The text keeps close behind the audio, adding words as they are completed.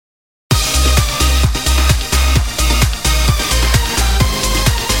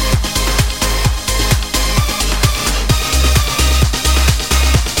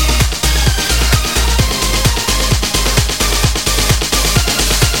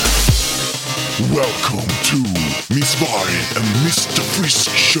Welcome to Miss Varg and Mr. Frisk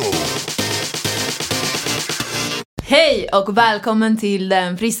Show. Hej och välkommen till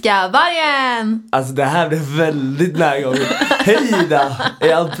den friska vargen. Alltså det här blev väldigt närgånget. Hej Ida,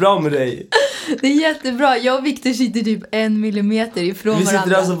 är allt bra med dig? Det är jättebra, jag och Victor sitter typ 1 millimeter ifrån Vi varandra.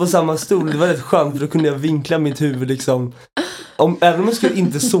 sitter alltså på samma stol, det var rätt skönt för då kunde jag vinkla mitt huvud liksom. Även om jag skulle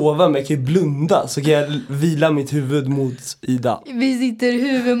inte sova men jag kan ju blunda så kan jag vila mitt huvud mot Ida. Vi sitter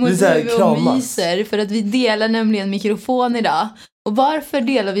huvud mot huvud och myser för att vi delar nämligen mikrofon idag. Och varför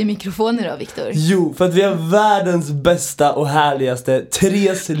delar vi mikrofon idag, Victor? Jo, för att vi har världens bästa och härligaste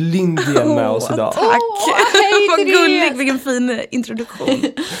Therese Lindgren med oss idag. Tack! Hej Vad Therese! gullig, vilken fin introduktion.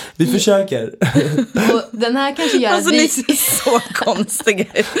 Vi försöker. Och den här kanske gör Alltså att vi... ni ser så konstiga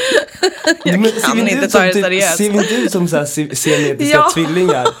ut. Men Jag kan inte ta det seriöst. Ser vi inte ut som så här siamesiska Ja.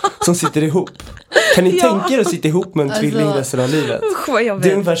 tvillingar som sitter ihop? Kan ni tänka er att sitta ihop med en Alltså- tvilling resten av livet? Usch, vad Det är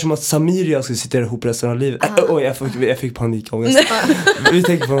jobbigt. ungefär som att Samir och jag ska sitta ihop resten av livet. Oj, jag fick panikångest. Vi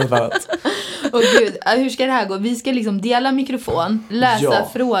tänker på något annat. Och gud, hur ska det här gå? Vi ska liksom dela mikrofon, läsa Ja.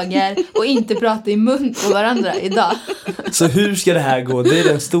 frågor och inte prata i mun på varandra idag. Så hur ska det här gå? Det är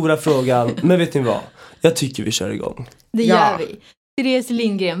den stora frågan. Men vet ni vad? Jag tycker vi kör igång. Det Ja. gör vi. Therese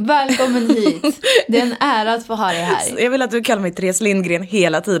Lindgren, välkommen hit. Det är en ära att få ha dig här. Jag vill att du kallar mig Therese Lindgren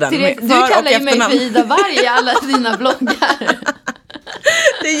hela tiden. Therese, Med du för- och kallar ju mig efternamn. för Ida Varg i alla dina bloggar.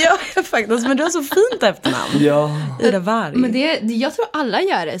 Det gör jag faktiskt, men du har så fint efternamn. Ja. Ida Varg. Men jag tror alla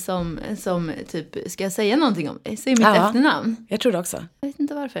gör det som typ ska säga någonting om det. Säg mitt Ja. efternamn. Jag tror det också. Jag vet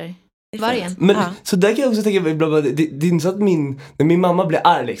inte varför. Det är Vargen. fint. Men Ja. så där kan jag också tänka mig ibland, det är inte så att när min mamma blir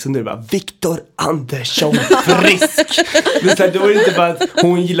arg liksom, då är det bara Victor Andersson Frisk. Det är så här, då är det inte bara att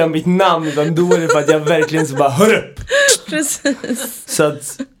hon gillar mitt namn, utan då är det för att jag verkligen så bara hör upp. Precis. Så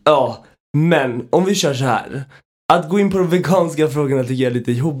att, ja. Men om vi kör så här. Att gå in på de veganska frågorna tycker jag är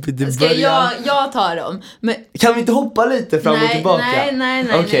lite jobbigt i Ska början. jag tar dem. Men Kan vi inte hoppa lite fram och tillbaka? nej.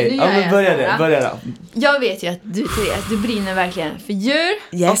 Okej, nu ja, gör men jag börja så det, här. börja då. Jag vet ju att du, Therese, du brinner verkligen för djur.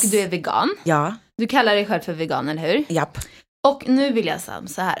 Yes. Och du är vegan. Ja, Du kallar dig själv för vegan, eller hur? japp. Och nu vill jag säga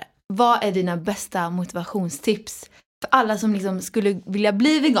så här. Vad är dina bästa motivationstips för alla som liksom skulle vilja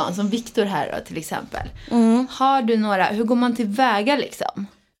bli vegan, som Victor här då, till exempel? Har du några, hur går man tillväga liksom?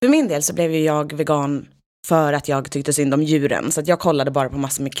 För min del så blev ju jag vegan för att jag tyckte synd om djuren. Så att jag kollade bara på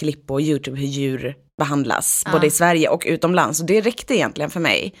massor med klipp på YouTube hur djur behandlas. Både i Sverige och utomlands. Och det räckte egentligen för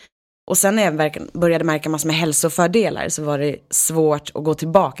mig. Och sen när jag började märka massor med hälsofördelar så var det svårt att gå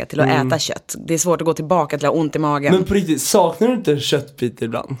tillbaka till att äta kött. Det är svårt att gå tillbaka till att ha ont i magen. Men på riktigt, saknar du inte en köttbit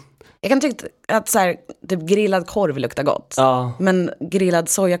ibland? Jag kan tycka att så här, typ grillad korv luktar gott. Ja. Men grillad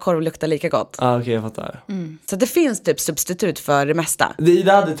sojakorv luktar lika gott. Ja, okej, jag fattar. Så det finns typ substitut för det mesta. Det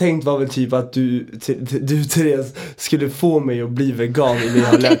Ida hade tänkt var väl typ att du Therese, skulle få mig att bli vegan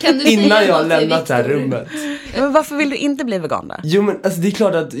Kan du säga innan jag har något till lämnat det här Victor? rummet. Men varför vill du inte bli vegan då? Jo men alltså det är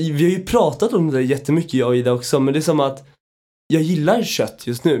klart att vi har ju pratat om det jättemycket jag och Ida också. Men det är som att jag gillar kött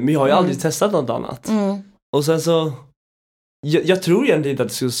just nu, men jag har ju aldrig testat något annat. Och sen så jag tror egentligen inte att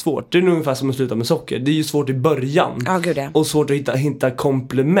det är så svårt. Det är nog ungefär som att sluta med socker. Det är ju svårt i början. Ja, gud ja. Och svårt att hitta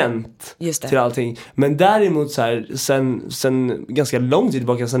komplement Just det. till allting. Men däremot så här, sen ganska lång tid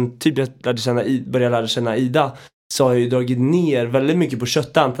tillbaka, sen typ jag började lära känna Ida, så har jag ju dragit ner väldigt mycket på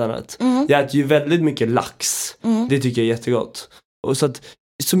köttantandet. Jag äter ju väldigt mycket lax. Det tycker jag är jättegott. Och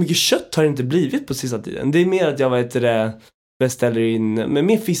så mycket kött har det inte blivit på sista tiden. Det är mer att jag beställer in med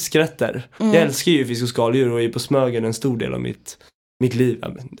mer fiskrätter. Jag älskar ju fisk och skaldjur och är på Smögen en stor del av mitt liv. Ja,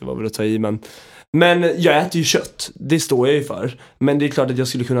 men det var väl att ta i, men jag äter ju kött. Det står jag ju för. Men det är klart att jag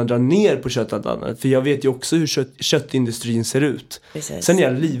skulle kunna dra ner på köttantandet. För jag vet ju också hur köttindustrin ser ut. Precis. Sen är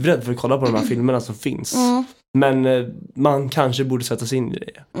jag livrädd för att kolla på de här filmerna som finns. Men man kanske borde sätta sig in i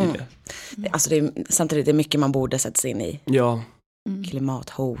det. Alltså samtidigt är det mycket man borde sätta sig in i. Ja.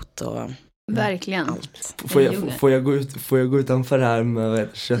 Klimathot och Verkligen. allt. Får jag gå utanför det här med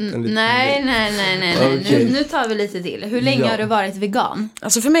kötten lite? Nej. Okej. Nu tar vi lite till. Hur länge Ja. har du varit vegan?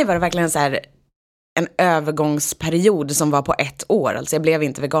 Alltså för mig var det verkligen så här en övergångsperiod som var på 1 år. Alltså jag blev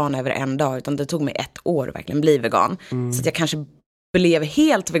inte vegan över en dag, utan det tog mig 1 år att verkligen bli vegan. Så att jag kanske blev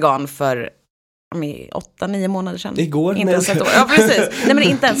helt vegan för 8-9 månader sedan. Igår? Inte Nej, ens ett år. Ja, precis. Nej, men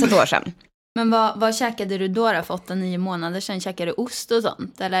inte ens ett år sedan. Men vad käkade du då för 8-9 månader sedan? Käkade du ost och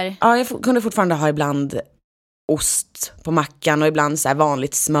sånt, eller? Ja, jag kunde fortfarande ha ibland ost på mackan och ibland så här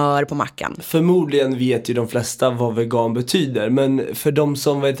vanligt smör på mackan. Förmodligen vet ju de flesta vad vegan betyder. Men för de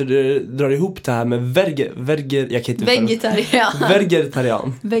som drar ihop det här med Vegetarian. vegetarian.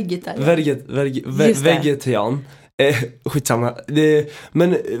 Vegetarian. Vegetarian. Skitsamma.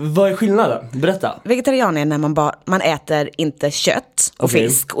 Men vad är skillnaden? Berätta. Vegetarian är när man äter inte kött och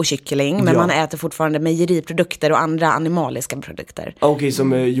fisk och kyckling, men man äter fortfarande mejeriprodukter och andra animaliska produkter. Okej,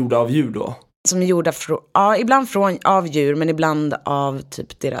 som är gjorda av djur då? Som är gjorda ibland av djur, men ibland av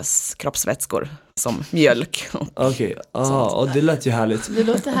typ deras kroppsvätskor. Som mjölk. Okej, det lät ju härligt. Det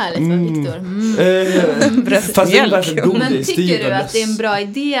låter härligt med Viktor. Fast men tycker du att det är en bra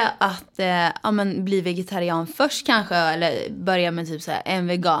idé att bli vegetarian först kanske? Eller börja med typ så här en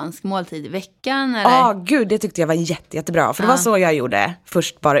vegansk måltid i veckan? Gud, det tyckte jag var jättebra. För det var så jag gjorde.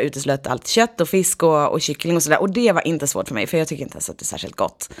 Först bara uteslöt allt kött och fisk och kyckling och sådär. Och det var inte svårt för mig, för jag tycker inte ens att det är särskilt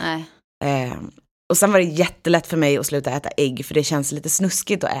gott. Nej. Och sen var det jättelätt för mig att sluta äta ägg, för det känns lite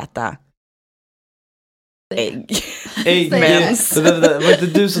snuskigt att äta ägg. Var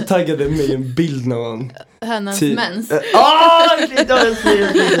inte du så taggade med en bild någon gång? Hönans mens. Det är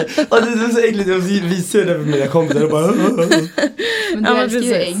så äckligt. Jag visar det för mina kompisar och bara Men du älskar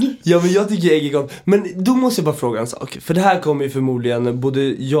ju ägg. Ja, men jag tycker ägg är gott. Men då måste jag bara fråga en sak. För det här kommer ju förmodligen både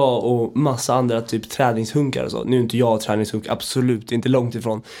jag och massa andra typ träningshunkar och så. Nu är inte jag träningshunk, absolut inte, långt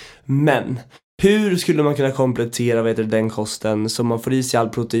ifrån. Men hur skulle man kunna komplettera den kosten så man får i sig all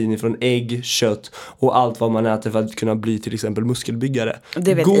protein från ägg, kött och allt vad man äter för att kunna bli till exempel muskelbyggare?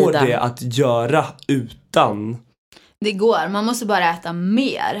 Går det att göra utan? Det går, man måste bara äta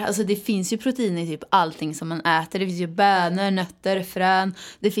mer. Alltså det finns ju protein i typ allting som man äter. Det finns ju bönor, nötter, frön.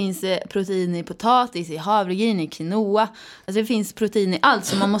 Det finns protein i potatis, i havregryn, i quinoa. Alltså det finns protein i allt,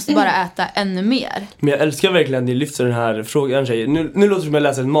 så man måste bara äta ännu mer. Men jag älskar verkligen att ni lyfter den här frågan, tjejer. Nu låter det som jag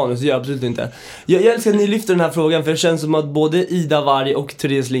läser ett manus, det gör jag absolut inte. Jag älskar att ni lyfter den här frågan, för det känns som att både Ida Warg och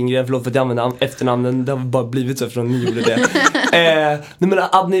Therese Lindgren, förlåt för att jag använder efternamnen, det har bara blivit så eftersom ni gjorde det. Men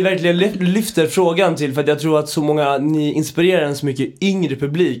att ni verkligen lyfter frågan till, för att jag tror att så många ni inspirerar en så mycket yngre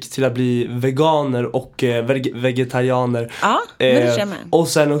publik till att bli veganer och vegetarianer. Ja, det känner. Och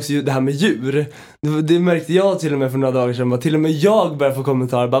sen också det här med djur. Det märkte jag till och med för några dagar sedan. Till och med jag började få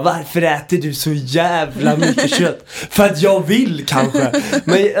kommentarer. Varför äter du så jävla mycket kött? För att jag vill kanske.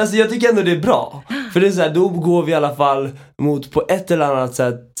 Men alltså, jag tycker ändå det är bra. För det är så här, då går vi i alla fall mot på ett eller annat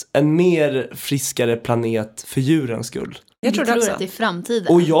sätt en mer friskare planet för djurens skull. Jag tror att det är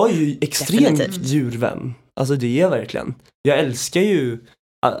framtiden. Och jag är ju extremt djurvän. Alltså det är jag verkligen. Jag älskar ju,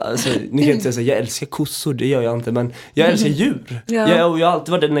 alltså, nu kan jag inte säga jag älskar kossor, det gör jag inte, men jag älskar djur. Jag har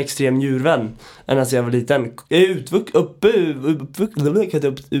alltid varit en extrem djurvän ända sedan jag var liten. Jag är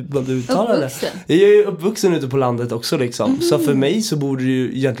Jag är uppvuxen ute på landet också liksom. Så för mig så borde det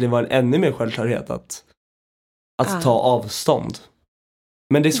ju egentligen vara en ännu mer självklarhet att ta avstånd.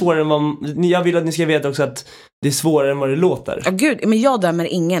 Men det är svårare än vad... Jag vill att ni ska veta också att det är svårare än vad det låter. Gud, men jag dömer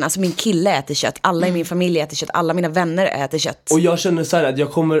ingen. Alltså min kille äter kött. Alla i min familj äter kött. Alla mina vänner äter kött. Och jag känner så här att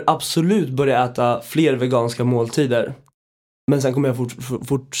jag kommer absolut börja äta fler veganska måltider. Men sen kommer jag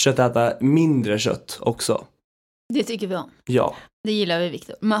fortsätta äta mindre kött också. Det tycker vi om. Ja. Det gillar vi,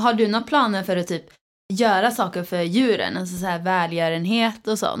 Viktor. Men har du några planer för att typ göra saker för djuren? Alltså så här välgörenhet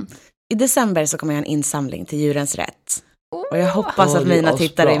och sånt? I december så kommer jag en insamling till Djurens Rätt. Och jag hoppas att mina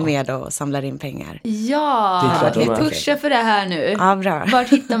tittare är med och samlar in pengar. Ja, vi pushar för det här nu. Ja, bra. Vart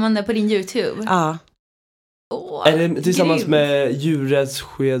hittar man det på din YouTube? Ja. Är det tillsammans med Djurens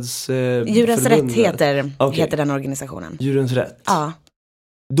Rätt heter den organisationen. Djurens Rätt? Ja.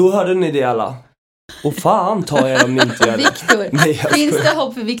 Då hörde ni det alla. Och fan tar jag om ni inte gör det. Viktor, finns det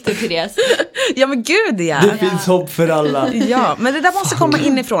hopp för Viktor, Therese? Ja men gud ja. Det finns hopp för alla. Ja, men det där måste komma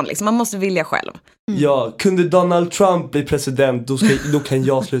inifrån liksom. Man måste vilja själv. Ja, kunde Donald Trump bli president, då kan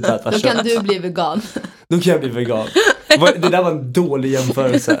jag sluta äta kött. Då kan du bli vegan. Då kan jag bli vegan. Det där var en dålig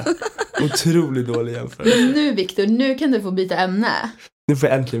jämförelse. Otroligt dålig jämförelse. Nu Viktor, nu kan du få byta ämne. Nu får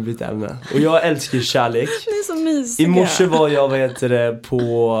jag äntligen byta ämne. Och jag älskar ju kärlek. Det är så mysiga. I morse var jag, på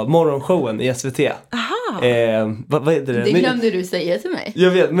morgonshowen i SVT. Aha. Vad heter det? Det glömde du säga till mig.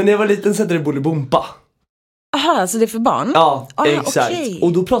 Jag vet, men när jag var liten så hette det Bolibompa. Aha, så det är för barn? Ja, exakt. Okay.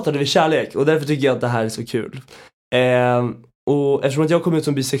 Och då pratade vi kärlek. Och därför tycker jag att det här är så kul. Och eftersom att jag kom ut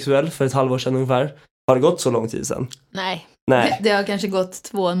som bisexuell för ett halvår sedan ungefär. Har det gått så lång tid sedan? Nej. Nej. Det har kanske gått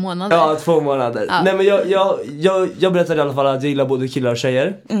 2 månader. Ja, 2 månader. Ja. Nej, men jag berättade i alla fall att jag gillar både killar och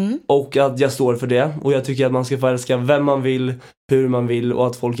tjejer. Och att jag står för det. Och jag tycker att man ska få älska vem man vill, hur man vill, och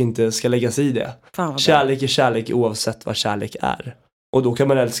att folk inte ska lägga sig i det. Kärlek är kärlek oavsett vad kärlek är. Och då kan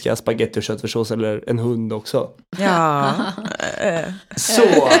man älska spaghetti och köttfärssås eller en hund också. Ja.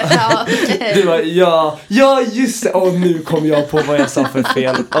 Så. Det var, ja just det. Nu kom jag på vad jag sa för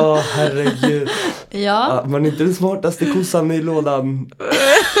fel. Herregud. Ja. Man är inte den smartaste kossan i lådan.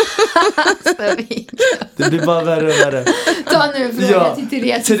 Det blir bara värre och värre. Ta nu fråga till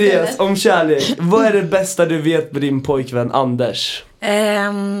Therese. Therese, om kärlek. Vad är det bästa du vet med din pojkvän Anders?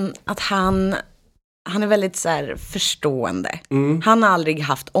 Att han är väldigt så här förstående. Han har aldrig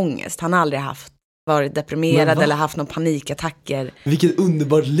haft ångest. Han har aldrig varit deprimerad eller haft någon panikattacker. Vilket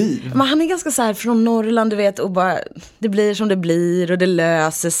underbart liv. Men han är ganska så här från Norrland, du vet, och bara det blir som det blir och det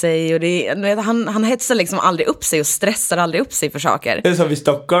löser sig och han hetsar liksom aldrig upp sig och stressar aldrig upp sig för saker. Det är som vi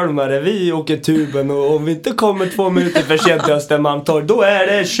stockholmare, vi åker tuben och om vi inte kommer 2 minuter för sent till Östermalmstorg, då är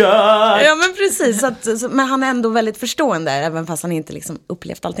det kört. Ja men precis, men han är ändå väldigt förstående även fast han inte liksom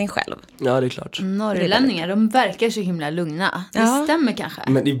upplevt allting själv. Ja, det är klart. Norrlänningar, de verkar så himla lugna. Det stämmer kanske.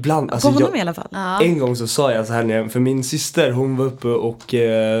 Men ibland, alltså på honom i alla fall. En gång så sa jag så här, för min syster, hon var uppe och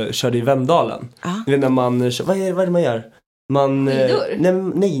körde i Vemdalen. Du vet när man, vad är det man gör? Man,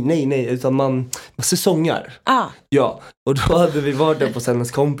 nej, utan man säsongar. Ja, och då hade vi varit där på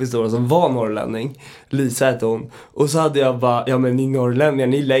hennes kompis då, som var norrlänning. Lisa hette hon. Och så hade jag bara, ja men ni norrlänningar,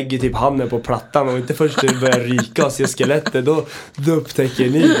 ni lägger typ handen på plattan och inte först det börjar ryka och se skelettet, då upptäcker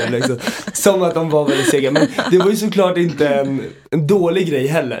ni det liksom. Som att de var väldigt sega. Men det var ju såklart inte en dålig grej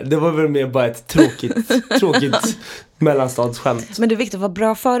heller. Det var väl mer bara ett tråkigt mellanstadsskämt. Men det är viktigt vad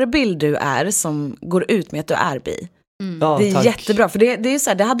bra förebild du är som går ut med att du är bi. Ja, det är tack. Jättebra, för det är så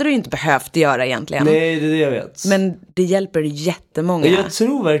här, det hade du ju inte behövt göra egentligen. Nej, det är det jag vet. Men det hjälper jättemånga. Jag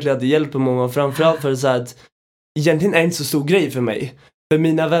tror verkligen att det hjälper många, framförallt för så här att egentligen är det inte så stor grej för mig. För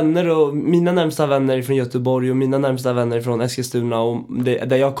mina vänner och mina närmsta vänner från Göteborg och mina närmsta vänner från Eskilstuna och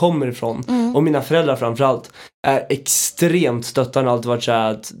där jag kommer ifrån och mina föräldrar framförallt är extremt stöttande, alltid varit så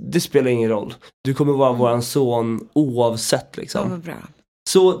här att det spelar ingen roll. Du kommer vara våran son oavsett liksom. Ja, bra.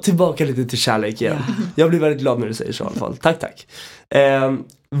 Så tillbaka lite till kärlek igen. Jag blir väldigt glad när du säger så i alla fall. Tack.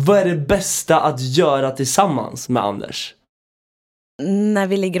 Vad är det bästa att göra tillsammans med Anders? När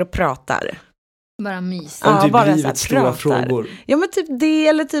vi ligger och pratar. Bara mys. Om typ bara livets så här, stora pratar. frågor. Ja men typ det,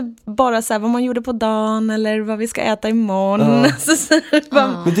 eller typ bara så här, vad man gjorde på dagen eller vad vi ska äta imorgon. Men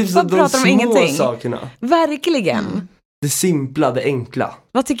typ så vad de pratar om små ingenting. sakerna. Verkligen. Det simpla, det enkla.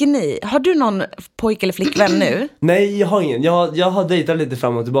 Vad tycker ni? Har du någon pojk eller flickvän nu? Nej, jag har ingen. Jag har dejtat lite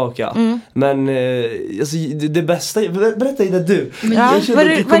fram och tillbaka. Men alltså, det bästa... Berätta Ida, du. Vad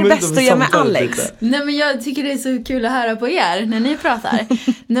är det bästa att göra med Alex? Lite. Nej men jag tycker det är så kul att höra på er när ni pratar.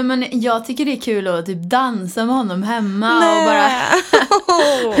 Nej men jag tycker det är kul att typ dansa med honom hemma och bara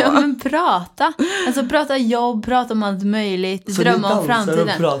ja men prata. Alltså prata jobb, prata om allt möjligt, Så drömma om ni dansar framtiden.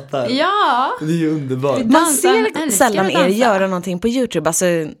 och pratar? Ja. Det är ju underbart. Vi Man dansar, ser älskar sällan att er dansa. göra någonting på YouTube. Alltså,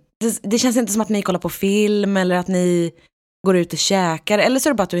 det känns inte som att ni kollar på film eller att ni går ut och käkar. Eller så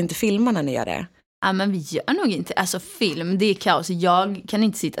är det bara att du inte filmar när ni gör det. Ja men vi gör nog inte, alltså film, det är kaos. Jag kan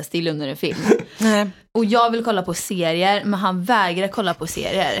inte sitta still under en film. Nej. Och jag vill kolla på serier, men han vägrar kolla på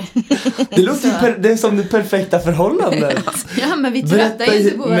serier. Det låter det är som det perfekta förhållandet. Ja men vi tröttar ju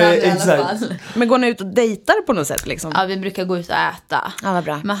inte på varandra i alla fall. Men går ni ut och dejtar på något sätt liksom? Ja vi brukar gå ut och äta. Ja, vad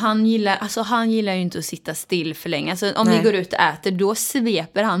bra. Men han gillar ju inte att sitta still för länge. Alltså om Nej. vi går ut och äter, då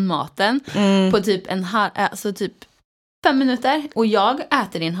sveper han maten på typ typ 5 minuter. Och jag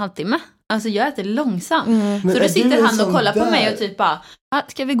äter i en halvtimme. Alltså jag äter långsamt. Men Så är då du sitter en han och sån kollar på där? mig och typ bara,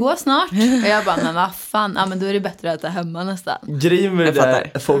 ska vi gå snart? Och jag bara, men vad fan, ja men då är det bättre att äta hemma nästan. Grejen med det Jag där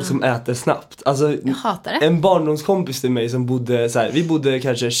fattar. folk som äter snabbt. Alltså, Jag hatar det. en barndomskompis till mig som bodde så här, vi bodde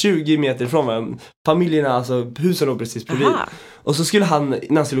kanske 20 meter ifrån varandra. Familjerna, alltså husen låg precis bredvid. Aha. Och så skulle han,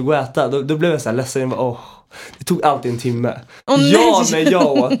 när han skulle gå och äta, då blev jag så här ledsen. Jag bara, det tog alltid en timme. Nej. När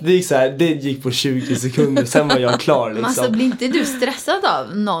jag åt, det gick på 20 sekunder, sen var jag klar Men alltså liksom. blir inte du stressad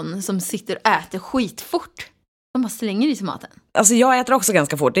av någon som sitter och äter skitfort? De bara slänger i sig maten. Alltså jag äter också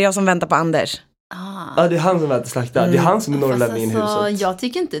ganska fort. Det är jag som väntar på Anders. Ja, det är han som äter slakta. Det är han som är norrlänningen i Fast alltså, huset. jag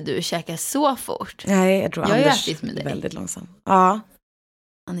tycker inte du käkar så fort. Nej, jag tror Jag har ju Anders ätit med dig. är väldigt långsam. Ja.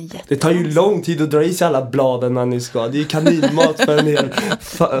 Han är Det tar ju lång tid att dra i sig alla bladen när ni ska. Det är ju kaninmat för en hel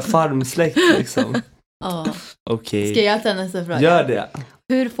farmsläkt liksom. Ja. Okej. Ska jag ta nästa fråga? Gör det.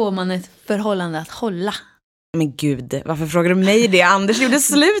 Hur får man ett förhållande att hålla? Men gud, varför frågar du mig det? Anders gjorde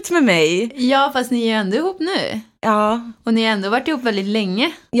slut med mig. Ja, fast ni är ju ändå ihop nu. Ja, Och ni har ändå varit ihop väldigt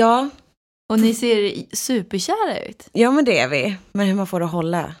länge. ja. Och ni ser superkära ut. Ja, men det är vi. Men hur man får det att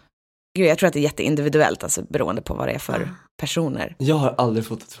hålla? Gud, jag tror att det är jätteindividuellt, alltså beroende på vad det är för personer. Jag har aldrig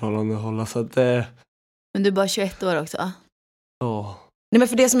fått ett förhållande att hålla så att Men du är bara 21 år också. Nej, men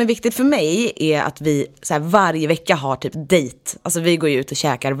för det som är viktigt för mig är att vi så här, varje vecka har typ dejt. Alltså vi går ju ut och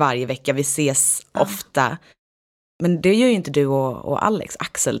käkar varje vecka, vi ses ofta. Men det gör ju inte du och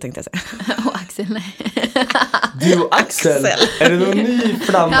Axel tänkte jag säga. Och Axel, nej. Du och Axel? Är det någon ny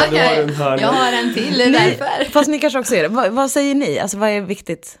flamma du har en hörna? Jag har en till därför. Fast ni kanske också är det. Vad säger ni? Alltså vad är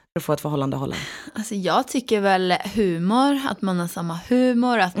viktigt för att få ett förhållande att hålla? Alltså jag tycker väl humor, att man har samma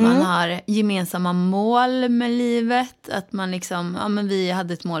humor, att man har gemensamma mål med livet, att man liksom, ja men vi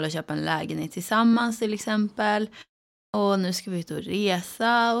hade ett mål att köpa en lägenhet tillsammans till exempel, och nu ska vi ut och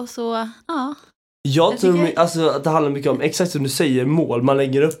resa och så, ja. Jag tror alltså, att det handlar mycket om, exakt som du säger, mål. Man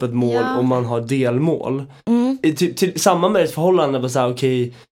lägger upp ett mål och man har delmål. Till samma med ett förhållande, bara såhär,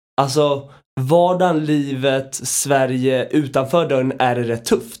 okej, alltså vardagen, livet, Sverige, utanför dörren är det rätt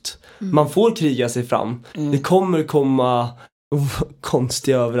tufft. Man får kriga sig fram. Det kommer komma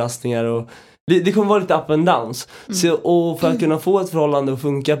konstiga överraskningar och det kommer vara lite up and downs. Så, och för att kunna få ett förhållande att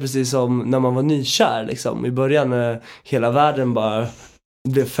funka, precis som när man var nykär liksom, i början när hela världen bara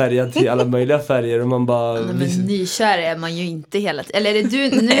blev färgad till alla möjliga färger och man bara... Ja, men nykär är man ju inte hela tiden. Eller är det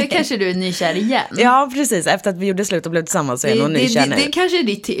du, nu kanske du är nykär igen. Ja, precis. Efter att vi gjorde slut och blev tillsammans så är jag nykär nu. Det kanske är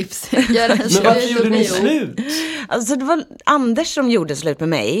ditt tips. Men varför gjorde ni slut? Alltså det var Anders som gjorde slut med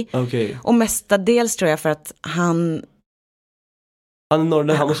mig. Okay. Och mestadels tror jag för att han är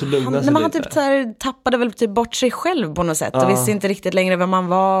norrlänning, han måste lugna sig lite. Han typ så här, tappade väl typ bort sig själv på något sätt. Och visste inte riktigt längre vem man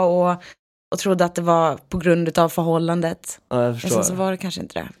var och trodde att det var på grund av förhållandet. Ja, jag förstår. Men sen så var det kanske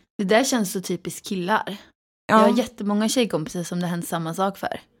inte det. Det där känns så typiskt killar. Ja. Jag har jättemånga tjejkompisar som det hänt samma sak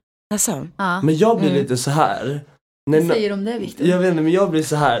för. Alltså. Ja. Men jag blir lite så här. Vad säger du om det, Victor? Jag vet inte, men jag blir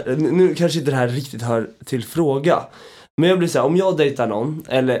så här. Nu kanske inte det här riktigt hör till fråga. Men jag blir så här, om jag dejtar någon,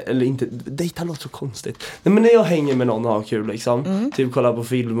 eller inte, dejtar låter så konstigt. Nej, men när jag hänger med någon och har kul liksom, typ kollar på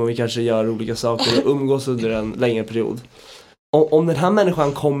film och vi kanske gör olika saker och umgås under en längre period. Om den här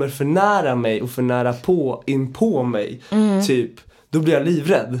människan kommer för nära mig och för nära in på mig, typ, då blir jag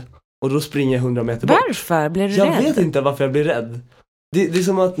livrädd. Och då springer jag 100 meter bort. Varför blir du rädd? Jag vet inte varför jag blir rädd. Det är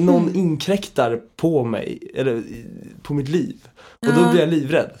som att någon inkräktar på mig, eller på mitt liv. Och då blir jag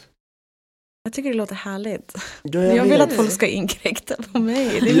livrädd. Jag tycker det låter härligt. Ja, jag vill att folk ska inkräkta på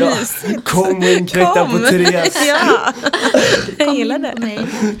mig. Det är mysigt. Kom och inkräkta på Therese. Ja. Jag gillar det.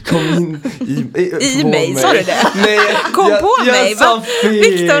 Kom in i mig, sa du det? Nej, kom på mig. Jag sa fel.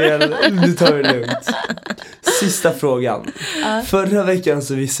 Victor. Nu tar vi det lugnt. Sista frågan. Förra veckan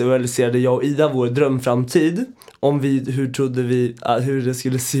så visualiserade jag och Ida vår drömframtid. Hur trodde vi hur det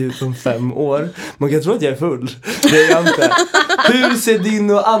skulle se ut om 5 år. Man kan tro att jag är full. Det är jag inte. Hur ser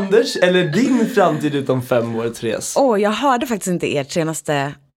din och Anders, eller din framtid ut om 5 år, Therese? Jag hörde faktiskt inte ert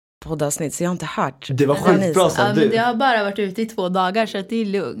senaste poddavsnitt, så jag har inte hört. Det var skitbra, sa du. Men det har bara varit ute i 2 dagar, så att det är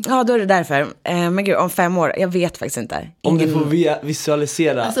lugnt. Ja, då är det därför. Men gud, om 5 år, jag vet faktiskt inte. Om du får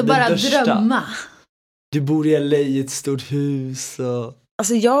visualisera. Alltså bara drömma. Du bor i LA i ett stort hus och...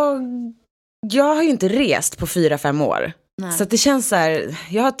 Alltså jag har ju inte rest på 4-5 år. Nej. Så att det känns så här,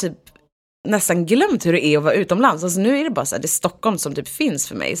 jag har typ nästan glömt hur det är att vara utomlands. Alltså nu är det bara så här, det är Stockholm som typ finns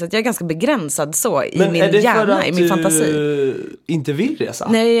för mig. Så att jag är ganska begränsad så i min hjärna, i min fantasi. Men är det för att du inte vill resa?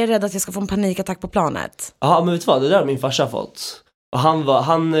 Nej, jag är rädd att jag ska få en panikattack på planet. Ja, men vet du vad? Det där har min farsa fått. Och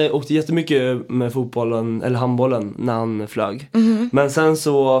han åkte jättemycket med fotbollen, eller handbollen, när han flög. Men sen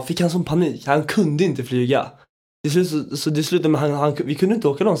så fick han sån panik. Han kunde inte flyga. Det slutade med vi kunde inte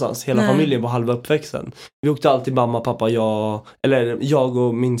åka någonstans. Hela familjen var halva uppväxten. Vi åkte alltid mamma, pappa, jag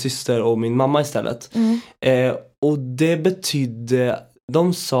och min syster och min mamma istället. Och det betydde,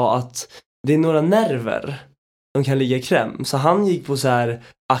 de sa att det är några nerver de kan ligga i kräm. Så han gick på så här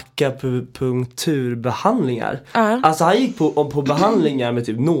akupunkturbehandlingar. Alltså han gick på behandlingar med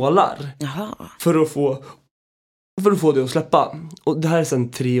typ nålar. För att få det att släppa. Och det här är sedan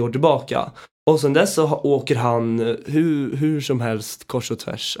 3 år tillbaka. Och sen dess så åker han hur som helst kors och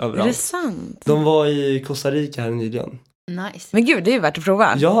tvärs överallt. Är det sant? De var i Costa Rica här nyligen. Nice. Men gud, det är ju värt att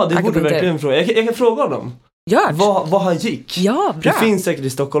prova. Ja, det borde verkligen fråga. Jag kan fråga honom. Vad han gick. Ja, bra. Det finns säkert i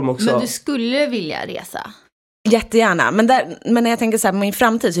Stockholm också. Men du skulle vilja resa? Jättegärna. Men när jag tänker så här på min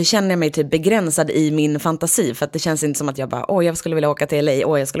framtid så känner jag mig typ begränsad i min fantasi. För att det känns inte som att jag bara, jag skulle vilja åka till LA.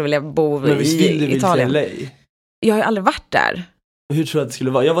 Jag skulle vilja bo men visst vill du Italien. Till LA? Jag har ju aldrig varit där. Hur tror du att det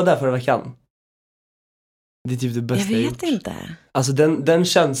skulle vara? Jag var där förra veckan. Det är typ det bästa jag vet inte. Alltså den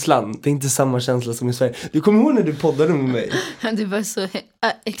känslan, det är inte samma känsla som i Sverige. Du kommer ihåg när du poddade med mig? Du var så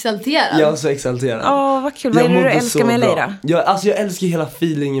exalterad. Jag var så exalterad. Vad kul. Vad är det du älskar med LA då? Jag älskar hela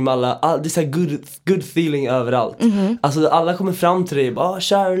feelingen med alla. Det är så här good feeling överallt. Alltså alla kommer fram till dig och bara,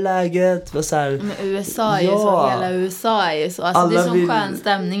 kärläget. Så här, men USA är ju så, hela USA är ju så. Alltså det är sån skön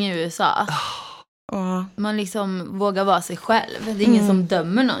stämning i USA. Man liksom vågar vara sig själv. Det är ingen som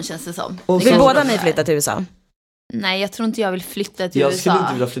dömer någon, känns det som. Vill båda ni flytta till USA? Nej, jag tror inte jag vill flytta till Jag USA. skulle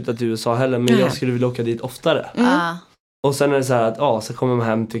inte vilja flytta till USA heller, men jag skulle vilja åka dit oftare. Och sen är det så här att så kommer man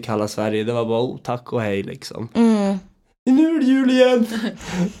hem till kalla Sverige. Det var bara tack och hej liksom. Nu är det jul igen.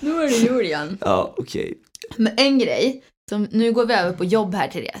 Nu är det jul igen. Ja, okej. Men en grej, som, nu går vi över på jobb här,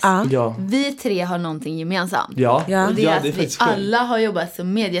 Therese. Ja. Vi 3 har någonting gemensamt. Ja. Och det är att vi faktiskt alla har jobbat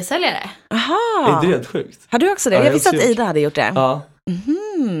som mediesäljare. Aha. Är det helt sjukt? Har du också det? Ja, jag visste jag att Ida hade gjort det. Ja.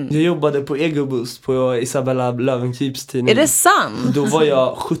 Jag jobbade på Egoboost på Isabella Löwengrip's tidning. Är det sant? Då var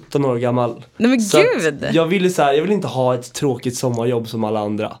jag 17 år gammal. Nej men Så gud. jag ville inte ha ett tråkigt sommarjobb som alla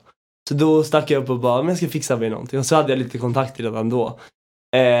andra. Så då stack jag upp och bara, men jag ska fixa mig någonting. Och så hade jag lite kontakt redan då.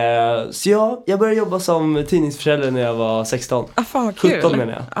 Så jag började jobba som tidningsförsäljare när jag var 16. Fan vad kul. 17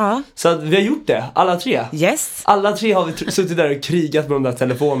 menar jag. Ja. Så att vi har gjort det, alla 3. Yes. Alla 3 har vi suttit där och krigat med de där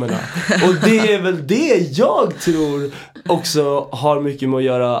telefonerna. Och det är väl det jag tror också har mycket med att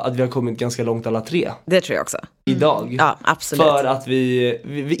göra att vi har kommit ganska långt alla 3. Det tror jag också. Idag. Ja, absolut. För att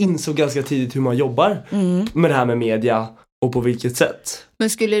vi insåg ganska tidigt hur man jobbar med det här med media och på vilket sätt. Men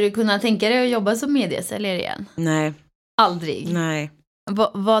skulle du kunna tänka dig att jobba som mediesäljare igen? Nej. Aldrig. Nej.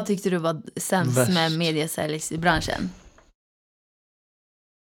 Vad tyckte du var sämst Värst. med mediesäljningsbranschen?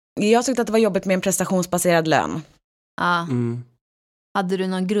 Jag tyckte att det var jobbigt med en prestationsbaserad lön. Ja. Hade du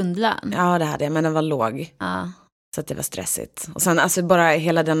någon grundlön? Ja, det hade jag, men den var låg. Ja. Så att det var stressigt. Och sen alltså bara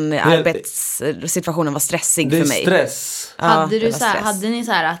hela den arbetssituationen var stressig Det är för mig. stress. Ja, Hade det var stress. hade ni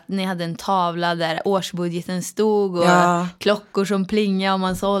så här att ni hade en tavla där årsbudgeten stod och Ja. klockor som plingade om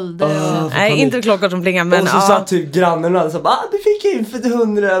man sålde? Och... Nej, inte klockor som plingar, men och så satt typ grannarna och sa, du fick in för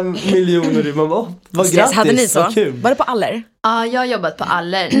 100 miljoner. Man bara, vad stress. grattis, Hade ni så? vad kul. Var det på Aller? Ja, jag har jobbat på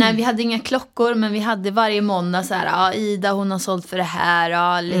Aller. Nej, vi hade inga klockor, men vi hade varje måndag så här, Ida hon har sålt för det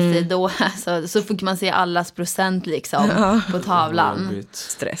här, lite då. Så fick man se allas procent liksom på tavlan.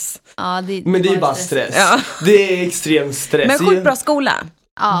 Stress. Ja, Men det är var bara stress. Ja. Det är extrem stress. Men sjukt bra skola.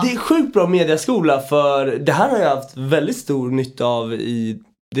 Ja. Det är sjukt bra mediaskola, för det här har jag haft väldigt stor nytta av i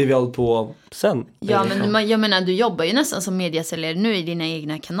det vi har hållit på sen. Ja, men jag menar, du jobbar ju nästan som mediesäljare nu i dina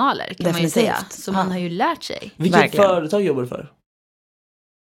egna kanaler, kan Definitivt. man ju säga. Så man har ju lärt sig. Vilket Verkligen. företag jobbar du för?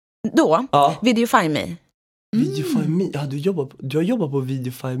 Då, Ja. Videofy Me. Videofy Me. Ja, du har jobbat på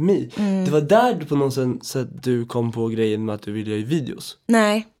Videofy Me. Det var där du på något sätt du kom på grejen med att du ville göra videos.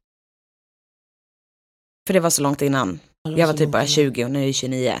 Nej. För det var så långt innan. Ja, det Jag var så typ långt bara innan. 20 och nu är jag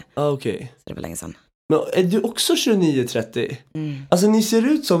 29. Ja, okej. Så det var länge sedan. Men är du också 29-30? Alltså ni ser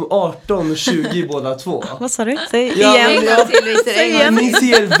ut som 18-20 båda två. Vad sa du? Säg Ja, igen. En gång till, Victor, en gång till. Ni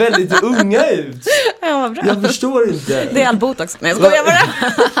ser väldigt unga ut. Ja, vad bra. Jag förstår inte. Det är all botox. Nej, jag skojar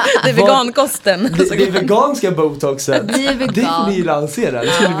bara. Det är vegankosten. Det är veganska botoxet. Bli vegan. Det får ni lansera.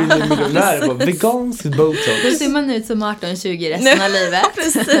 Det skulle bli miljonär på. Vegansk Då botox. ser man ut som 18-20 resten av livet.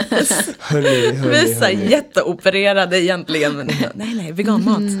 Precis. Vissa är jätteopererade egentligen. Men nej,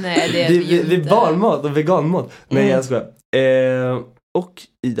 veganmat. Nej, det är Det vi ju är inte. barnmat och veganmat. Nej, jag skojar. Och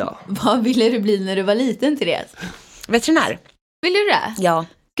Ida. Vad ville du bli när du var liten, Therese? Veterinär? Vill du det? Ja.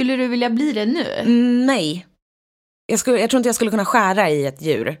 Skulle du vilja bli det nu? Nej. Jag tror inte jag skulle kunna skära i ett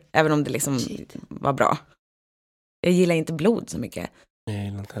djur. Även om det liksom var bra. Jag gillar inte blod så mycket.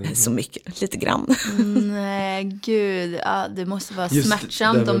 Så mycket, lite grann. Nej, gud. Ja, det måste vara Just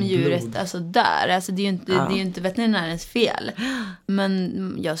smärtsamt det om med djuret blod. alltså där. Alltså, det är ju inte veterinärens fel. Men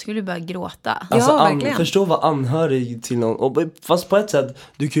jag skulle bara gråta. Alltså, Ja, verkligen. förstå vad anhörig till någon. Och fast på ett sätt,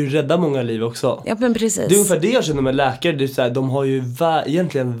 du kan ju rädda många liv också. Ja, men precis. Det är ungefär det jag känner med läkare. Det är så här, de har ju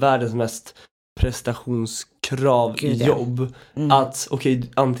egentligen världens mest prestationskrav Gud, i ja. jobb. Att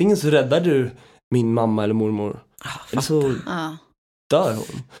okej, antingen så räddar du min mamma eller mormor. Eller så Ja. dör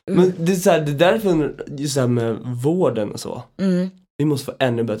hon. Men det är så här, det är därför just det här med vården och så. Vi måste få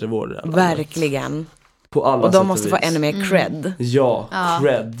ännu bättre vård. Verkligen. På alla Och sätt de måste få vis. ännu mer cred. Ja, Ja.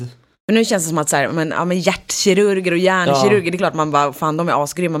 cred. Men nu känns det som att så här, men hjärtkirurger och hjärnkirurger, det är klart man bara, fan de är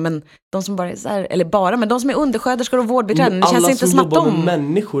asgrymma, men de som bara är så här, eller bara, men de som är undersköterskor och vårdbiträden, det känns inte som att jobbar med de,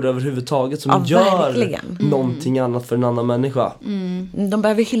 människor överhuvudtaget som Ja, gör verkligen. någonting annat för en annan människa. de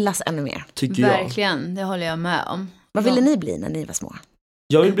behöver hyllas ännu mer. Tycker jag. Verkligen, det håller jag med om. Vad ville ni bli när ni var små?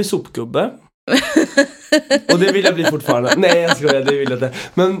 Jag vill bli sopgubbe. Och det vill jag bli fortfarande. Nej, jag skojar, det vill jag inte.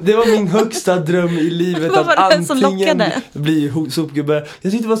 Men det var min högsta dröm i livet. Vad var att det som antingen lockade? bli sopgubbe.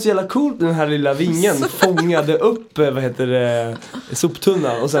 Jag tyckte det var så jävla coolt när den här lilla vingen fångade upp,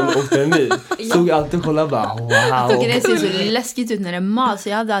 soptunnan och sen åkte den i. Stod alltid och kollade bara, Jag tycker wow. det ser så läskigt ut när det mal. Så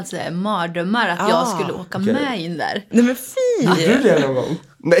jag hade alltså mardrömmar att jag skulle åka okej. med in där. Nej men fy! Gjorde du det någon gång?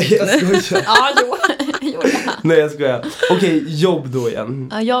 Nej, jag skojar. Ja, jo. Gjorde jag. Nej, jag skojar. Okej, jobb då igen.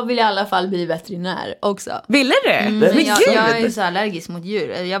 Ja, jag vill i alla fall bli veterinär också. Ville du? Nej, Men men jag gud. är ju så allergisk mot djur.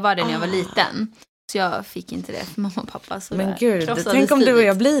 Jag var det när jag var liten. Så jag fick inte det för mamma och pappa. Så Men gud, tänk om du och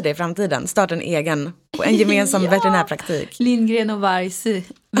jag blir det i framtiden. Starta en egen, en gemensam veterinärpraktik. Lindgren och Vargs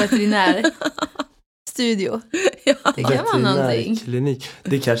veterinär studio. Ja. Det kan vara någonting. Klinik.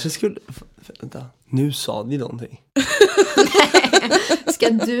 Det kanske skulle... Vänta, nu sa ni någonting. Ska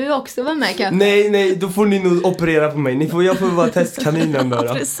du också vara med kanske? Nej, då får ni nog operera på mig. Jag får vara testkaninen då.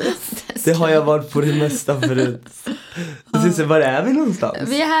 Precis. Det har jag varit på det mesta förut. Var är vi någonstans?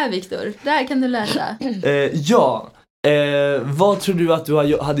 Vi är här, Viktor. Där kan du läsa. Vad tror du att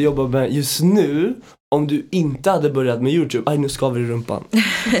du hade jobbat med just nu om du inte hade börjat med YouTube? Aj, nu skaver i rumpan.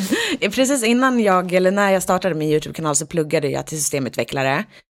 Precis innan när jag startade min YouTube-kanal så pluggade jag till systemutvecklare.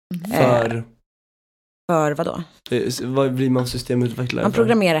 För vad då? Vad blir man systemutvecklare? Man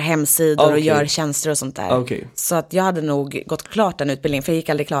programmerar hemsidor och gör tjänster och sånt där. Okay. Så att jag hade nog gått klart den utbildningen, för jag gick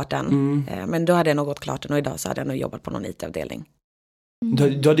aldrig klart den. Men då hade jag nog gått klart den, och idag så hade jag nog jobbat på någon IT-avdelning.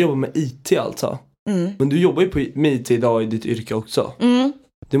 Du hade jobbat med IT alltså? Men du jobbar ju med IT idag i ditt yrke också.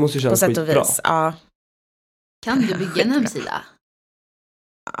 Det måste ju kännas skitbra. På sätt och vis, ja. Kan du bygga en hemsida?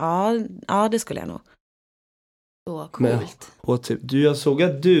 Ja, det skulle jag nog. Så coolt. Jag såg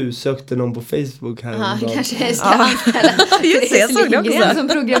att du sökte någon på Facebook här. Ja, kanske jag ska anställa. Just det, jag såg det också. Som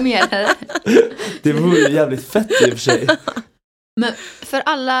programmerare. Det vore ju jävligt fett i och för sig. Men för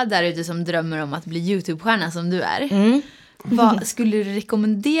alla där ute som drömmer om att bli YouTube-stjärna som du är, vad skulle du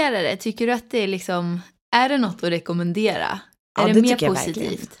rekommendera det? Tycker du att det är liksom, är det något att rekommendera? Är det mer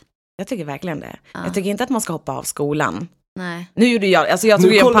positivt? Jag tycker verkligen det. Jag tycker inte att man ska hoppa av skolan. Nej. Nu gjorde jag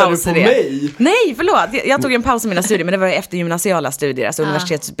tog en paus i det. Mig. Nej, förlåt. Jag tog en paus i mina studier, men det var efter gymnasiala studier, alltså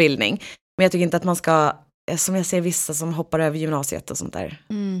universitetsutbildning. Men jag tycker inte att man ska, som jag ser vissa som hoppar över gymnasiet och sånt där.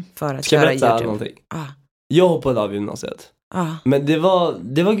 För att ska jag berätta YouTube. Någonting? Jag hoppade av gymnasiet. Men det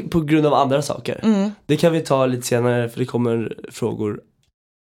var på grund av andra saker. Det kan vi ta lite senare, för det kommer frågor.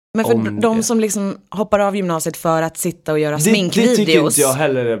 Men för de som liksom hoppar av gymnasiet för att sitta och göra sminkvideos. Det tycker inte jag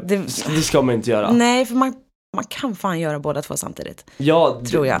heller. Det ska man inte göra. Nej, för man kan fan göra båda två samtidigt. Ja,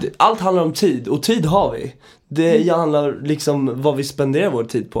 tror jag. Allt handlar om tid, och tid har vi. Det handlar liksom vad vi spenderar vår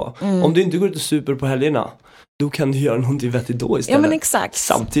tid på. Om du inte går ut och super på helgerna, då kan du göra någonting vettigt då istället. Ja, men exakt.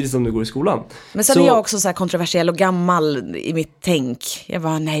 Samtidigt som du går i skolan. Men sen är jag också så här kontroversiell och gammal i mitt tänk. Jag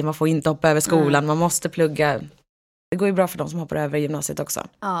bara, nej, man får inte hoppa över skolan. Man måste plugga. Det går ju bra för de som hoppar över gymnasiet också.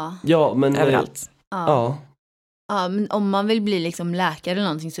 Ja, men överallt. Ja, men om man vill bli liksom läkare eller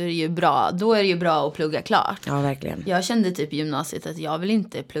någonting så är det ju bra. Då är det ju bra att plugga klart. Ja, verkligen. Jag kände typ i gymnasiet att jag vill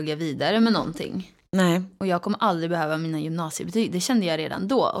inte plugga vidare med någonting. Nej. Och jag kommer aldrig behöva mina gymnasiebetyg. Det kände jag redan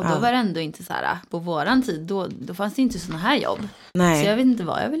då. Och då var det ändå inte så här, på våran tid, då fanns det inte såna här jobb. Nej. Så jag vet inte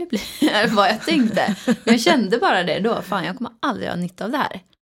vad jag ville bli, eller vad jag tänkte. Men jag kände bara det då. Fan, jag kommer aldrig ha nytta av det här.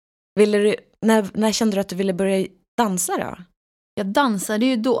 När kände du att du ville börja dansa då? Jag dansade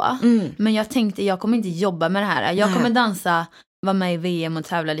ju då. Men jag tänkte, jag kommer inte jobba med det här. Jag kommer dansa, vara med i VM och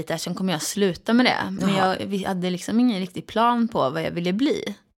tävla lite. Sen kommer jag sluta med det. Men jag hade liksom ingen riktig plan på vad jag ville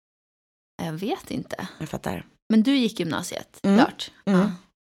bli. Jag vet inte. Jag fattar. Men du gick gymnasiet, klart.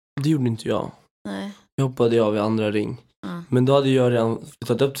 Det gjorde inte jag. Nej. Jag hoppade av i andra ring. Men då hade jag redan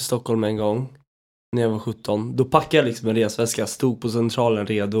flyttat upp till Stockholm en gång. När jag var 17. Då packade jag liksom en resväska. Stod på centralen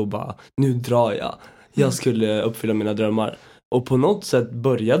redo och bara, nu drar jag. Jag skulle uppfylla mina drömmar. Och på något sätt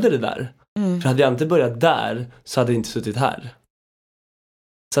började det där. För hade jag inte börjat där så hade jag inte suttit här.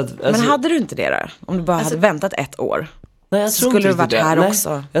 Så att, alltså, men hade du inte det då? Om du bara hade väntat ett år? Nej, jag så skulle du varit här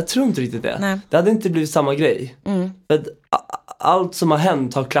också. Jag tror inte riktigt det. Nej. Det hade inte blivit samma grej. För att allt som har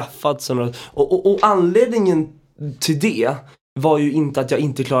hänt har klaffat. Och anledningen till det var ju inte att jag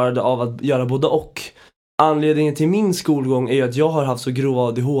inte klarade av att göra både och. Anledningen till min skolgång är ju att jag har haft så grov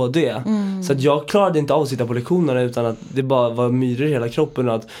ADHD. Så att jag klarade inte av att sitta på lektionerna utan att det bara var myror i hela kroppen.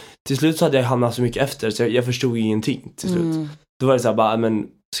 Och att till slut så hade jag hamnat så mycket efter så jag förstod ingenting till slut. Då var det så här bara, men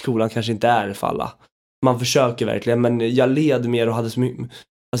skolan kanske inte är för alla. Man försöker verkligen, men jag led mer och hade så mycket.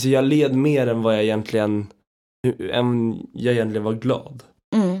 Alltså jag led mer än vad jag egentligen var glad.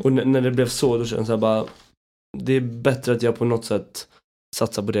 Och när det blev så, då kände jag bara, det är bättre att jag på något sätt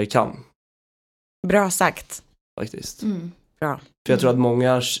satsar på det jag kan. Bra sagt. Faktiskt. Bra. För jag tror att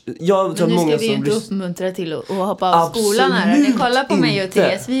många... Jag tror men nu att många ska vi ju inte uppmuntra till att hoppa av skolan här. Ni kollar på mig och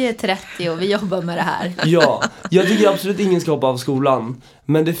Therese, vi är 30 och vi jobbar med det här. Ja, jag tycker absolut ingen ska hoppa av skolan.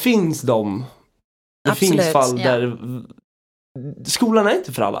 Men det finns Det finns fall där... Skolan är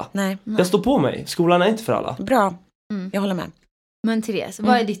inte för alla. Nej. Jag står på mig. Skolan är inte för alla. Bra, jag håller med. Men Therese,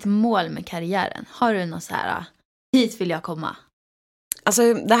 vad är ditt mål med karriären? Har du något så här, hit vill jag komma?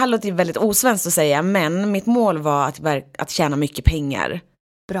 Alltså det här låter ju väldigt osvenskt att säga, men mitt mål var att tjäna mycket pengar.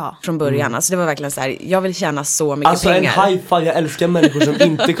 Bra. från början. Alltså det var verkligen så här, jag vill tjäna så mycket pengar. Alltså en high five, jag älskar människor som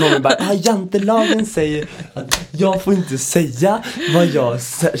inte kommer bara jantelagen säger att jag får inte säga vad jag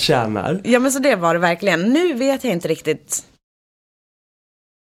tjänar. Ja, men så det var det verkligen. Nu vet jag inte riktigt.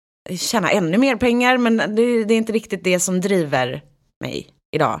 Jag tjänar ännu mer pengar, men det är inte riktigt det som driver mig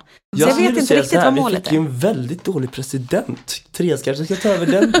idag. Så jag vet inte riktigt vad målet är. Vi fick ju en väldigt dålig president. Therese kanske ska ta över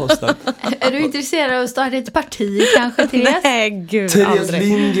den posten. Är du intresserad av att starta ett parti kanske, Therese? Nej, gud, Therese aldrig.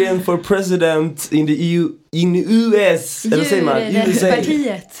 Lindgren for president in the US. Eller säger man? USA.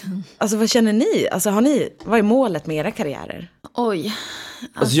 Partiet. Alltså vad känner ni? Alltså vad är målet med era karriärer? Oj.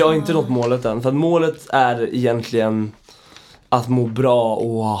 Alltså jag har inte nått målet än. För att målet är egentligen att må bra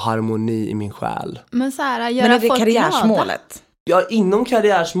och ha harmoni i min själ. Men så här, göra Men är det folk karriärsmålet? glada. Ja, inom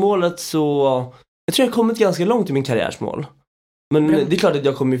karriärsmålet så... Jag tror jag har kommit ganska långt i min karriärsmål. Men det är klart att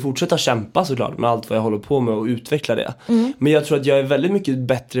jag kommer fortsätta kämpa såklart med allt vad jag håller på med och utveckla det. Men jag tror att jag är väldigt mycket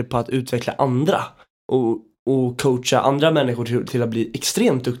bättre på att utveckla andra. Och coacha andra människor till att bli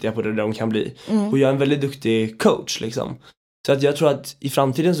extremt duktiga på det de kan bli. Och jag är en väldigt duktig coach liksom. Så att jag tror att i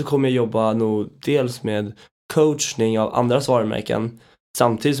framtiden så kommer jag jobba nog dels med coachning av andras varumärken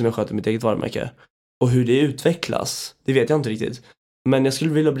samtidigt som jag sköter mitt eget varumärke. Och hur det utvecklas, det vet jag inte riktigt. Men jag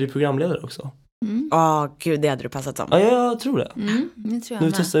skulle vilja bli programledare också. Gud, det hade du passat som. Ja, jag tror det. Det tror jag Nu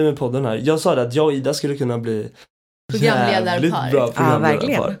med. testar vi med podden här. Jag sa det att jag och Ida skulle kunna bli Programledarpar. jävligt bra Ja, programledarpar.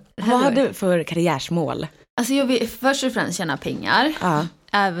 verkligen. Vad har du för karriärsmål? Alltså jag vill först och främst tjäna pengar. Ja.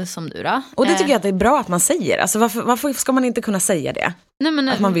 Även som du då. Och det tycker jag att det är bra att man säger. Alltså varför ska man inte kunna säga det? Nej, men,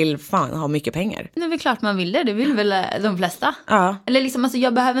 Att man vill fan ha mycket pengar. Det är väl klart man vill det. Det vill väl de flesta. Ja. Eller liksom, alltså,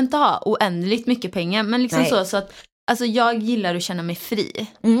 jag behöver inte ha oändligt mycket pengar. Men liksom Nej. så att alltså, jag gillar att känna mig fri.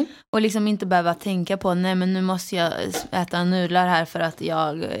 Och liksom inte behöva tänka på nej men nu måste jag äta nudlar här för att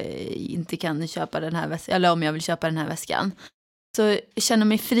jag inte kan köpa den här väskan. Eller om jag vill köpa den här väskan. Så känna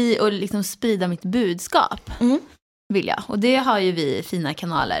mig fri och liksom sprida mitt budskap. Vill jag. Och det har ju vi fina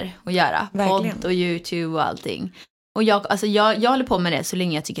kanaler att göra. Verkligen. Podd och YouTube och allting. Och jag håller på med det så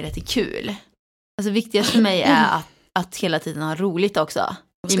länge jag tycker att det är kul. Alltså viktigast för mig är att hela tiden ha roligt också.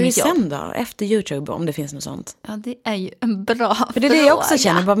 Vad ska du sen då? Efter YouTube, om det finns något sånt? Ja, det är ju en bra För det är det jag också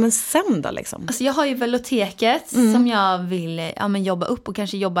känner, bara, men sen då liksom? Alltså jag har ju Veloteket som jag vill jobba upp och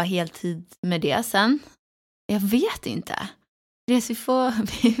kanske jobba heltid med det sen. Jag vet inte.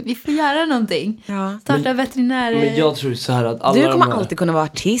 Vi får göra någonting. Ja. Starta veterinärer. Men jag tror så här att alla Du kommer de här... alltid kunna vara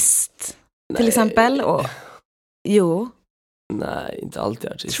artist, till exempel. Och... Jo. Nej, inte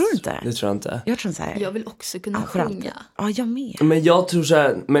alltid artist. Tror du inte? Det tror jag inte. Jag tror så här. Jag vill också kunna för alltid. sjunga. Ja, jag med. Men jag tror så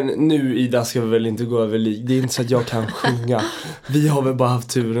här, men nu Ida ska vi väl inte gå över lik. Det är inte så att jag kan sjunga. Vi har väl bara haft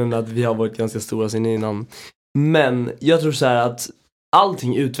turen att vi har varit ganska stora sen innan. Men jag tror så här att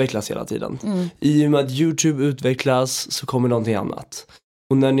allting utvecklas hela tiden. I och med att YouTube utvecklas så kommer någonting annat.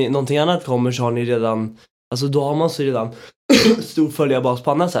 Och när någonting annat kommer så har ni redan, alltså då har man så redan stor följarbas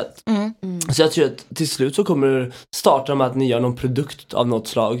på annat sätt. Så jag tror att till slut så kommer det starta med att ni gör någon produkt av något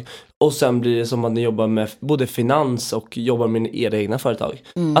slag. Och sen blir det som att ni jobbar med både finans och jobbar med era egna företag.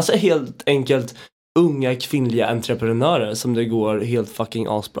 Alltså helt enkelt unga kvinnliga entreprenörer som det går helt fucking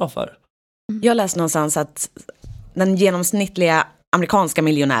asbra för. Jag läste någonstans att den genomsnittliga amerikanska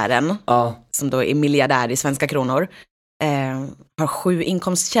miljonären, som då är miljardär i svenska kronor, har 7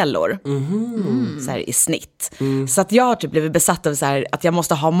 inkomstkällor så här, i snitt. Så att jag har typ blivit besatt av så här, att jag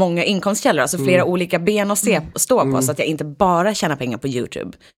måste ha många inkomstkällor, alltså flera olika ben att stå på, så att jag inte bara tjänar pengar på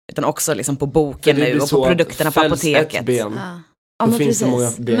YouTube utan också liksom på boken nu och på produkterna på apoteket. Ett ben. Ja, Då men finns det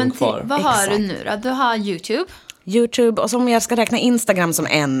precis. många ben Men kvar. vad har Exakt. du nu då? Du har YouTube, och som jag ska räkna Instagram som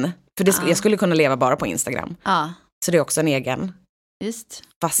en, för det, jag skulle kunna leva bara på Instagram. Ja, Så det är också en egen. just.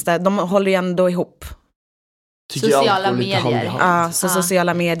 Fast de håller ju ändå ihop. Tycker jag Sociala går lite hand i medier. hand. Ja, så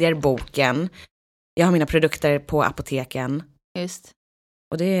sociala medier, boken. Jag har mina produkter på apoteken. Just.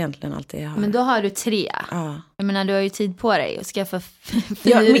 Och det är egentligen allt det jag har. Men då har du 3. Ja. Jag menar, du har ju tid på dig att skaffa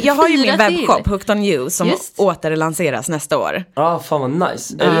Jag har ju min 4 webbshop, till. Hooked on You, som Just. återlanseras nästa år. Fan vad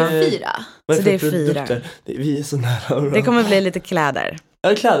nice. Det är 4. Vad Så för det är 4. produkter? Vi är så nära. Det kommer bli lite kläder. Är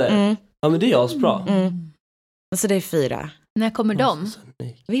det kläder? Ja men det är asbra. Så det är 4. När kommer de?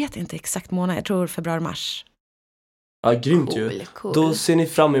 Vet inte exakt månad, jag tror februari-mars. Ja, grymt ju. Cool. Då ser ni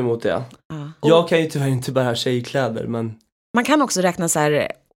fram emot det. Ja. Jag kan ju tyvärr inte bära tjejkläder, men... Man kan också räkna så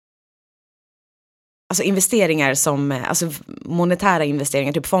här, alltså investeringar som, alltså monetära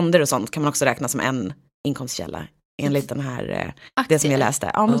investeringar, typ fonder och sånt, kan man också räkna som en inkomstkälla. Enligt den här, det som jag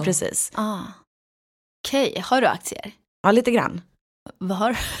läste. Ja, men precis. Okej, har du aktier? Ja, lite grann. Vad har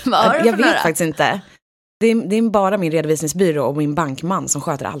du för Jag vet några? faktiskt inte. Det är bara min redovisningsbyrå och min bankman som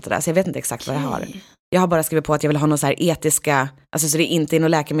sköter allt det där, så jag vet inte exakt vad jag har. Jag har bara skrivit på att jag vill ha några så här etiska, alltså så det inte är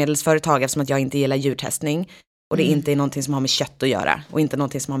något läkemedelsföretag eftersom att jag inte gillar djurtestning. Och det inte är någonting som har med kött att göra. Och inte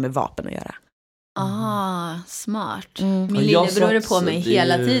någonting som har med vapen att göra. Smart. Min lillebror är på mig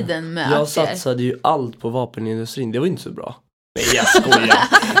hela tiden med jag aktier. satsade ju allt på vapenindustrin. Det var inte så bra. Nej,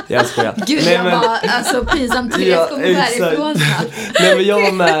 jag skojar. Gud, Nej, jag var alltså pinsamt Therese kom därifrån. Nej, men jag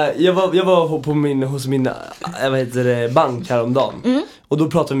var med, jag var på hos min bank häromdagen. Och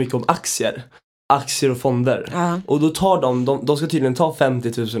då pratade vi mycket om aktier och fonder. Och då tar de ska tydligen ta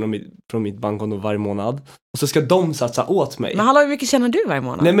 50 000 från mitt bankkonto varje månad. Och så ska de satsa åt mig. Men hallå, hur mycket tjänar du varje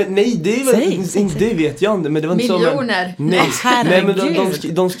månad? Nej, det är väl det vet jag inte, men det var inte miljoner. Nej,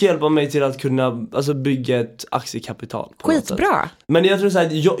 men de ska hjälpa mig till att kunna bygga ett aktiekapital. Skitbra. Men jag tror så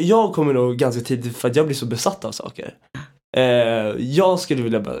här, jag kommer nog ganska tidigt för att jag blir så besatt av saker. Jag skulle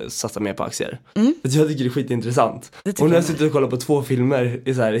vilja satsa mer på aktier. Jag tycker det är skitintressant. Och när jag sitter och kollar på 2 filmer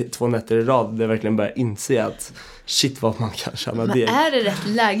i så här 2 nätter i rad, där jag verkligen börjar inse att shit vad man kan tjäna det. Är det rätt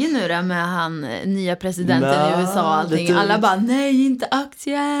läge nu då med han nya presidenten i USA och allting? Alla bara, nej, inte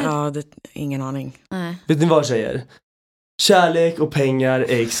aktier. Ja, ingen aning. Nej. Vet ni vad, tjejer? Kärlek och pengar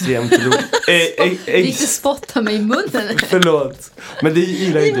är extremt roligt. Inte spotta mig i munnen. Förlåt. Men det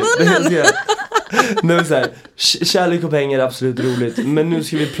gillar inte. I munnen. Nej, så här, kärlek och pengar är absolut roligt. Men nu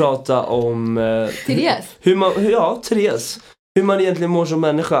ska vi prata om Therese. Therese. Hur man egentligen mår som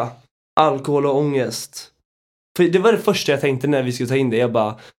människa. Alkohol och ångest. För det var det första jag tänkte när vi skulle ta in det.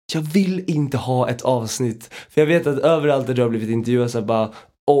 Jag vill inte ha ett avsnitt. För jag vet att överallt där du har blivit intervjuad så bara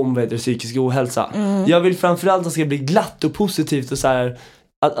om psykisk ohälsa. Jag vill framförallt att det ska bli glatt och positivt och så här,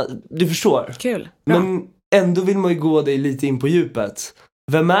 att du förstår. Kul. Bra. Men ändå vill man ju gå dig lite in på djupet.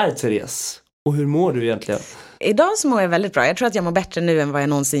 Vem är Therese? Och hur mår du egentligen? Idag så mår jag väldigt bra. Jag tror att jag mår bättre nu än vad jag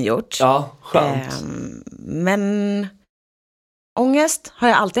någonsin gjort. Ja, skönt. Men ångest har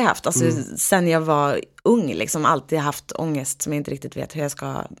jag alltid haft. Alltså sen jag var ung liksom. Alltid haft ångest som jag inte riktigt vet hur jag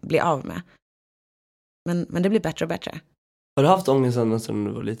ska bli av med. Men det blir bättre och bättre. Har du haft ångest sedan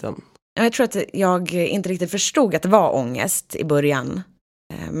du var liten? Jag tror att jag inte riktigt förstod att det var ångest i början.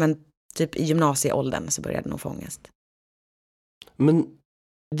 Men typ i gymnasieåldern så började jag nog få ångest. Men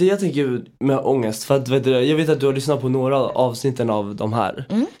det jag tänker med ångest, för att jag vet att du har lyssnat på några avsnitten av de här.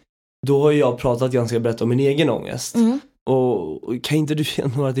 Då har jag pratat ganska brett om min egen ångest. Och kan inte du ge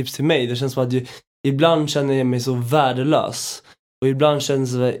några tips till mig? Det känns som att ibland känner jag mig så värdelös. Och ibland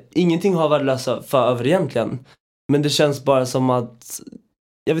känns det ingenting har värdelösa för över egentligen. Men det känns bara som att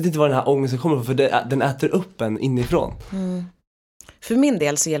jag vet inte var den här ångesten kommer från, för den äter upp en inifrån. För min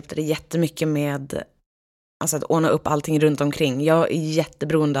del så hjälpte det jättemycket med att ordna upp allting runt omkring. Jag är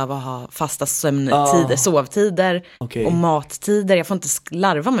jätteberoende av att ha fasta sömntider, sovtider och mattider. Jag får inte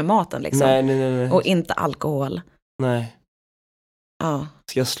slarva med maten liksom. Nej. Och inte alkohol. Nej. Ja.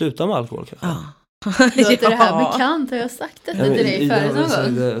 Ska jag sluta med alkohol kanske? Ja. Låter det här bekant? Har jag sagt det till dig förut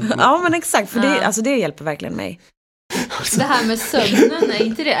någon gång? Ja, men exakt. För det hjälper verkligen mig. Det här med sömnen, är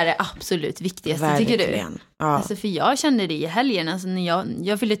inte det absolut viktigaste, verkligen. tycker du? Ja. Alltså, för jag kände det i helgen, alltså när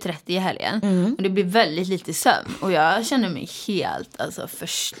jag fyllde 30 i helgen och det blev väldigt lite sömn och jag kände mig helt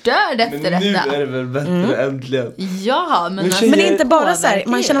förstörd efter detta. Men nu är det väl bättre äntligen. Ja, men inte bara så här,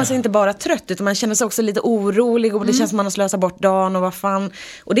 man känner sig inte bara trött utan man känner sig också lite orolig och det känns som man har slösat bort dagen och vad fan.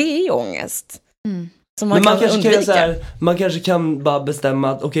 Och det är ju ångest. Som man kan undvika. Man kanske kan bara bestämma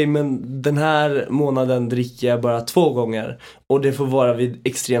att okej, men den här månaden dricker jag bara 2 gånger och det får vara vid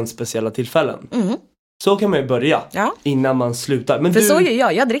extremt speciella tillfällen. Så kan man ju börja innan man slutar. Men för så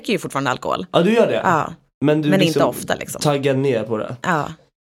gör jag dricker ju fortfarande alkohol. Ja, du gör det. Ja. Men du liksom inte ofta liksom. Taggar ner på det. Ja.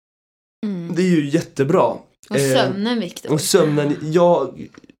 Det är ju jättebra. Och sömnen, Victor. Och sömnen,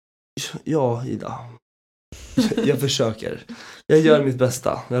 ja, Ida. Jag försöker. Jag gör mitt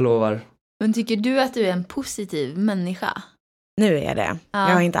bästa, jag lovar. Men tycker du att du är en positiv människa? Nu är det. Jag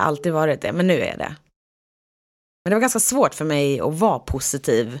har inte alltid varit det, men nu är det. Men det var ganska svårt för mig att vara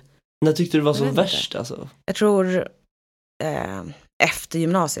positiv. När tyckte du var som värst alltså? Jag tror efter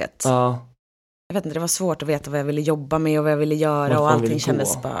gymnasiet. Ja. Jag vet inte, det var svårt att veta vad jag ville jobba med och vad jag ville göra och allting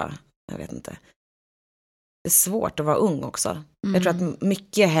kändes bara, jag vet inte. Det är svårt att vara ung också. Jag tror att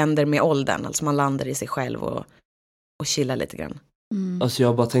mycket händer med åldern, alltså man landar i sig själv och chillar lite grann. Alltså jag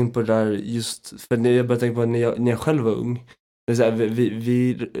har bara tänkt på det där just, för jag började tänka på när jag själv var ung. Det är så här,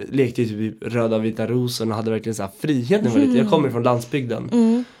 vi lekte ju typ röda vita rosen och hade verkligen så här frihet när vi var lite. Jag kommer från landsbygden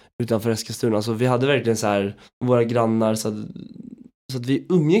utanför Eskilstuna, så vi hade verkligen så här våra grannar så att vi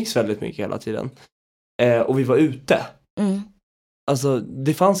umgicks väldigt mycket hela tiden. Och vi var ute. Alltså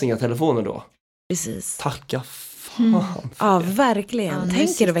det fanns inga telefoner då. Precis. Tacka fan. Ja, verkligen.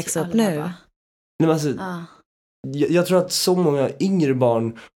 Tänker du växa upp nu? Nej, men alltså, jag tror att så många yngre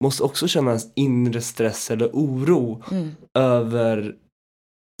barn måste också känna en inre stress eller oro över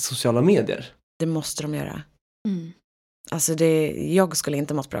sociala medier. Det måste de göra. Mm. Alltså jag skulle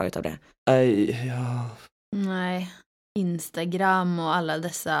inte mått bra utav det. Nej. Instagram och alla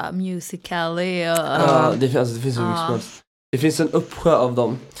dessa Musical.ly och... Ja, det finns så mycket som helst. Det finns en uppsjö av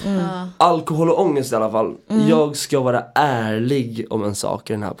dem. Alkohol och ångest i alla fall. Jag ska vara ärlig om en sak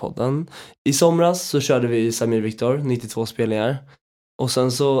i den här podden. I somras så körde vi Samir Viktor 92 spelningar. Och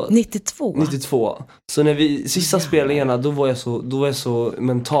sen så 92. Så när vi sista spelningarna då var jag så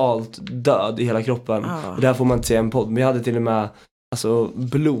mentalt död i hela kroppen. Och där får man inte se en podd. Men jag hade till och med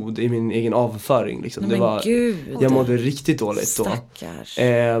blod i min egen avföring liksom. Jag mådde riktigt dåligt då.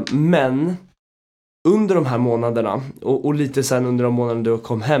 Men under de här månaderna och lite sen under de månaderna då jag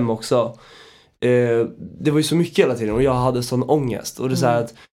kom hem också, det var ju så mycket hela tiden och jag hade sån ångest och det är så här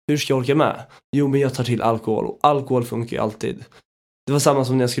att hur ska jag orka med? Jo, men jag tar till alkohol och alkohol funkar ju alltid. Det var samma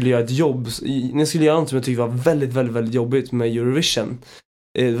som när jag skulle göra ett jobb, när jag skulle göra något som jag tyckte var väldigt, väldigt, väldigt jobbigt med Eurovision.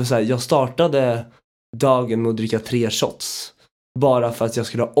 Det var så här, jag startade dagen med att dricka 3 shots bara för att jag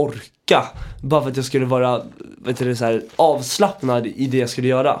skulle orka, bara för att jag skulle vara så här, avslappnad i det jag skulle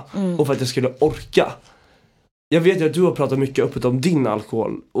göra och för att jag skulle orka. Jag vet ju att du har pratat mycket öppet om din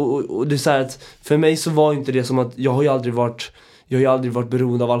alkohol och det är så här att för mig så var inte det som att jag har ju aldrig varit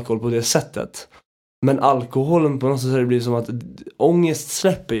beroende av alkohol på det sättet. Men alkoholen på något sätt det blir som att ångest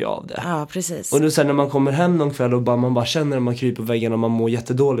släpper ju av det. Ja, precis. Och då sen när man kommer hem någon kväll och man bara känner att man kryper på väggen och man mår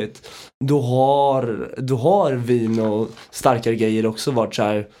jättedåligt. Då har vin och starkare grejer också varit så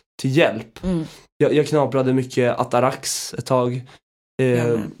här till hjälp. Jag knaprade mycket Atarax ett tag.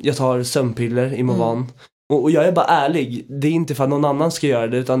 Jag tar sömnpiller i Movan. Och jag är bara ärlig. Det är inte för att någon annan ska göra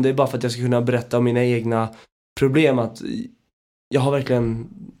det utan det är bara för att jag ska kunna berätta om mina egna problem att jag har verkligen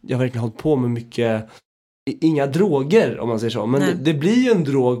hållit på med mycket, inga droger om man säger så, men det blir ju en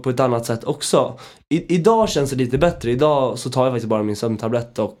drog på ett annat sätt också. Idag känns det lite bättre. Idag så tar jag faktiskt bara min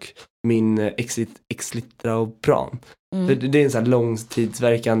sömntablett och min Exlitropran. För det är en sån här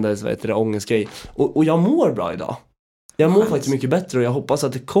långtidsverkande ångestgrej. Och jag mår bra idag. Jag mår faktiskt mycket bättre och jag hoppas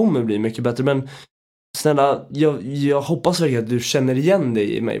att det kommer bli mycket bättre, men snälla, jag hoppas verkligen att du känner igen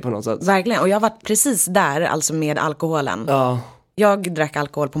dig i mig på något sätt. Verkligen, och jag har varit precis där, alltså med alkoholen. Ja. Jag drack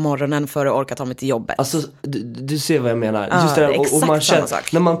alkohol på morgonen för att orka ta mig till jobbet. Alltså, du ser vad jag menar. Ja, just det där, exakt och man känner, samma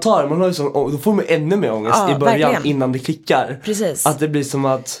sak. när man har ju då får man ännu mer ångest i början verkligen. Innan det klickar. Precis. Att det blir som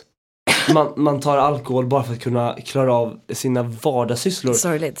att man tar alkohol bara för att kunna klara av sina vardagssysslor.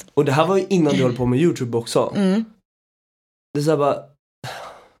 Sorgligt. Och det här var ju innan du höll på med YouTube också. Det är så här bara...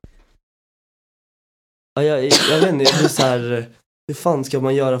 Ja, jag vet inte, det är så här... Hur fan ska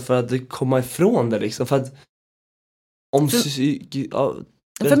man göra för att komma ifrån det liksom? För att...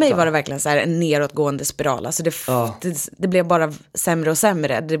 För mig var det verkligen så här en nedåtgående spiral. Alltså det blev bara sämre och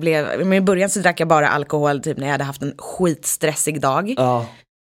sämre. Men i början så drack jag bara alkohol typ när jag hade haft en skitstressig dag.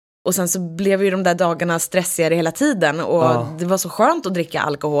 Och sen så blev ju de där dagarna stressigare hela tiden. Och det var så skönt att dricka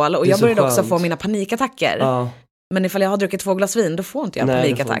alkohol. Och jag började också få mina panikattacker. Men ifall jag har druckit 2 glas vin, då får inte jag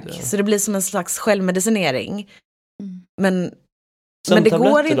panikattack. Så det blir som en slags självmedicinering. Men det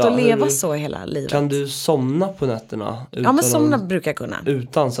går inte att leva så hela livet. Kan du somna på nätterna? Ja, men somna brukar jag kunna.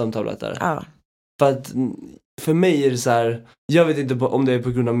 Utan sömntabletter? Ja. För mig är det så här, jag vet inte om det är på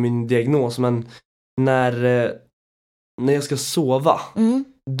grund av min diagnos, men när jag ska sova,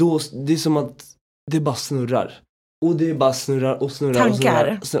 då det är som att det bara snurrar. Och det bara snurrar och snurrar.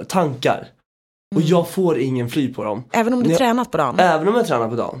 Tankar. Och snurrar. Tankar. Och jag får ingen fly på dem. Även om du tränat på dagen? Även om jag tränar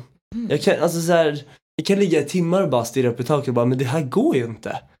på dagen. Jag kan ligga i timmar och bara stirra upp i taket och bara, men det här går ju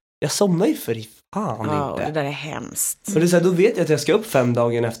inte. Jag somnar ju för i fan inte. Det där är hemskt. Och det är så här, då vet jag att jag ska upp 5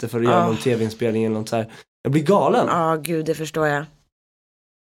 dagar efter för att göra någon tv-inspelning eller något så här. Jag blir galen. Gud, det förstår jag.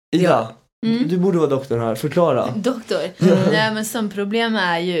 Ida, du borde vara doktor här. Förklara. Doktor? Nej, men sömnproblem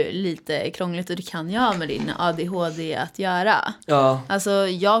är ju lite krångligt och det kan ju ha med din ADHD att göra. Ja. Alltså,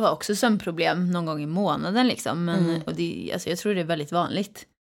 jag har också sömnproblem någon gång i månaden liksom. Men, och jag tror det är väldigt vanligt.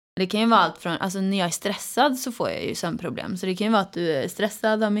 Det kan ju vara allt från, alltså när jag är stressad så får jag ju sömnproblem. Så det kan ju vara att du är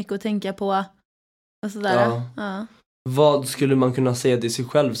stressad, har mycket att tänka på och sådär. Ja. Vad skulle man kunna säga till sig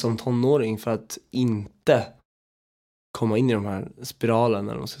själv som tonåring för att inte komma in i de här spiralen,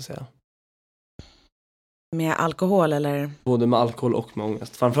 eller vad man ska säga? Med alkohol eller? Både med alkohol och med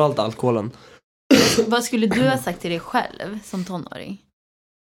ångest. Framförallt alkoholen. Vad skulle du ha sagt till dig själv som tonåring?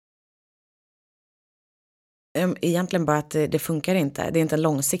 Egentligen bara att det funkar inte. Det är inte en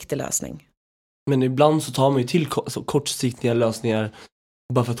långsiktig lösning. Men ibland så tar man ju till kortsiktiga lösningar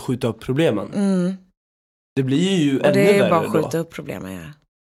bara för att skjuta upp problemen. Det blir ju ännu värre då. Och det är bara att skjuta upp problemen, ja.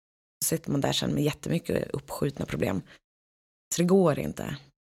 Så sitter man där sen med jättemycket uppskjutna problem. Så det går inte.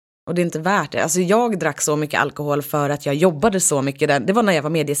 Och det är inte värt det. Alltså jag drack så mycket alkohol för att jag jobbade så mycket. Det var när jag var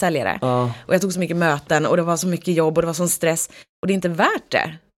mediesäljare. Och jag tog så mycket möten och det var så mycket jobb och det var sån stress. Och det är inte värt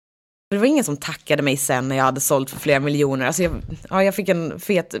det. För det var ingen som tackade mig sen när jag hade sålt för flera miljoner. Alltså jag fick en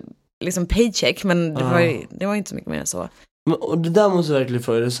fet liksom paycheck, men det var inte så mycket mer än så. Och det där måste jag verkligen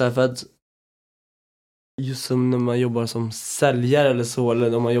fråga dig så här, för att just som när man jobbar som säljare eller så,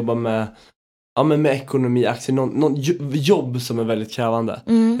 eller om man jobbar med med ekonomi, aktier, någon jobb som är väldigt krävande.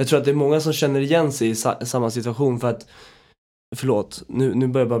 Jag tror att det är många som känner igen sig i samma situation, för att förlåt, nu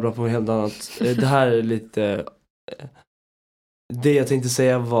börjar jag bara bra på helt annat. Det här är lite det jag tänkte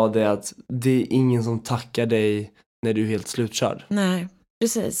säga var det att det är ingen som tackar dig när du är helt slutkörd. Nej,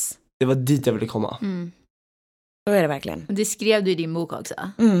 precis. Det var dit jag ville komma. Så är det verkligen. Det skrev du i din bok också.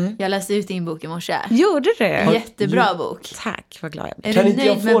 Jag läste ut din bok i morse. Gjorde det? Jättebra bok. Tack, vad glad jag blir. Är Kan du inte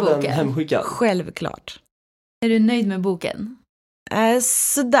jag nöjd med få boken? den hemskickad? Självklart. Är du nöjd med boken?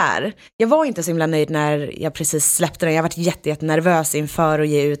 Sådär. Jag var inte så himla nöjd när jag precis släppte den. Jag har varit jättenervös inför att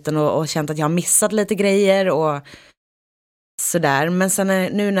ge ut den och känt att jag har missat lite grejer och sådär. Men sen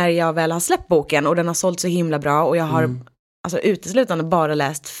nu när jag väl har släppt boken och den har sålt så himla bra och jag har alltså uteslutande bara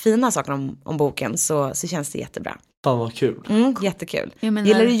läst fina saker om boken, så känns det jättebra. Fan vad kul. Jättekul. Menar,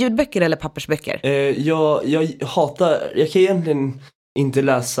 gillar du ljudböcker eller pappersböcker? Jag hatar, jag kan egentligen inte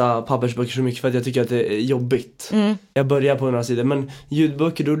läsa pappersböcker så mycket för att jag tycker att det är jobbigt. Jag börjar på några sidor, men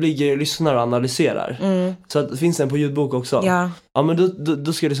ljudböcker, då ligger jag och lyssnar och analyserar. Så att, finns den på ljudbok också? Ja, men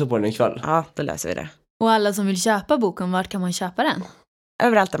då ska jag lyssna på den ikväll. Ja, då löser vi det. Och alla som vill köpa boken, vart kan man köpa den?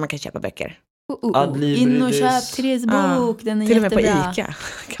 Överallt där man kan köpa böcker. In och köp Therese bok, den är till jättebra. Till och med på Ica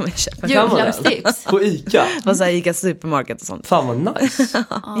kan man köpa. Julklappstips. På Ica? Och så här Ica Supermarket och sånt. Fan vad nice.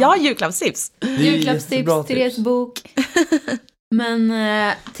 Ja, julklappstips. Julklappstips, Therese bok. Men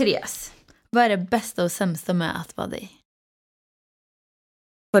Therese, vad är det bästa och sämsta med att vara dig?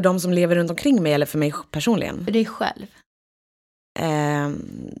 För de som lever runt omkring mig eller för mig personligen? För dig själv.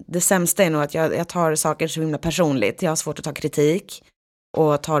 Det sämsta är nog att jag tar saker så himla personligt. Jag har svårt att ta kritik.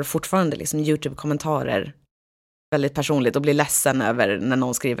 Och tar fortfarande liksom YouTube-kommentarer väldigt personligt och blir ledsen över när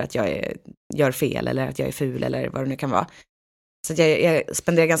någon skriver att jag gör fel eller att jag är ful eller vad det nu kan vara. Så att jag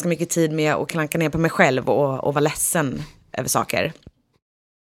spenderar ganska mycket tid med att klanka ner på mig själv och vara ledsen över saker.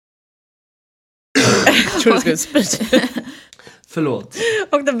 Jag tror du skulle spy. Förlåt.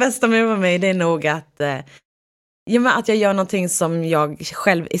 Och det bästa med mig, det är nog att jag gör någonting som jag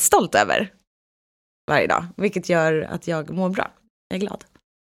själv är stolt över varje dag. Vilket gör att jag mår bra. Jag är glad.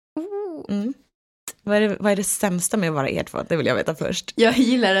 Vad är det sämsta med att vara er två? Det vill jag veta först. Jag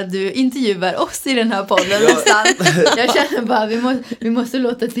gillar att du intervjuar oss i den här podden nästan. Jag känner bara vi måste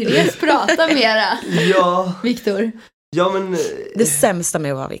låta Therese prata mera. Ja. Viktor. Ja, men Det sämsta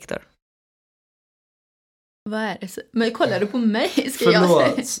med att vara Viktor. Vad är det? Men kollar du på mig? Ska jag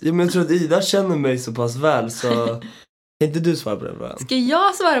säga? Ja, men jag tror att Ida känner mig så pass väl, så kan inte du svara på det frågan? Ska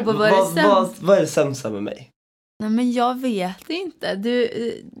jag svara på vad är det sämsta? Vad är det sämsta med mig? Nej, men jag vet inte.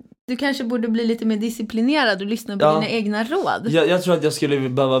 Du kanske borde bli lite mer disciplinerad och lyssna på dina egna råd. Jag tror att jag skulle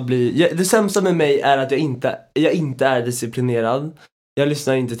behöva bli... Det sämsta med mig är att jag inte är disciplinerad. Jag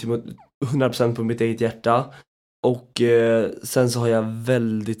lyssnar inte till 100% på mitt eget hjärta. Och sen så har jag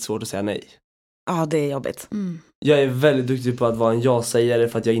väldigt svårt att säga nej. Ja, det är jobbigt. Jag är väldigt duktig på att vara en ja-sägare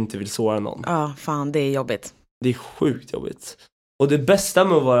för att jag inte vill såra någon. Ja, fan, det är jobbigt. Det är sjukt jobbigt. Och det bästa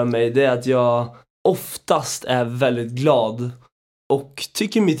med att vara mig, det är att jag oftast är väldigt glad och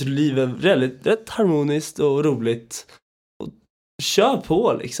tycker mitt liv är rätt harmoniskt och roligt. Och kör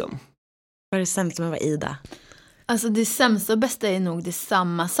på liksom. Vad är det sämsta med att vara Ida? Alltså det sämsta och bästa är nog det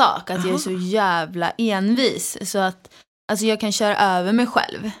samma sak. Att jag är så jävla envis. Så att jag kan köra över mig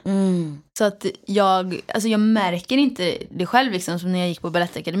själv. Så att jag märker inte det själv liksom, som när jag gick på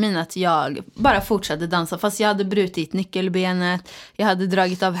Balettakademin, att jag bara fortsatte dansa. Fast jag hade brutit nyckelbenet, jag hade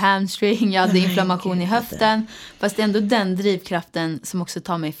dragit av hamstring, jag hade inflammation i höften. Fast det är ändå den drivkraften som också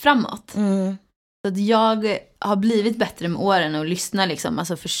tar mig framåt. Så att jag har blivit bättre med åren och lyssna liksom.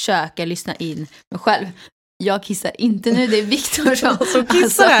 Alltså försöka lyssna in mig själv. Jag kissar inte nu, det är Viktor som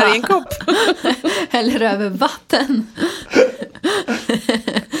kissar här i en kopp. Eller över vatten.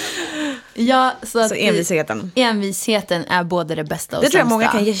 Ja, så envisheten är både det bästa och det sämsta. tror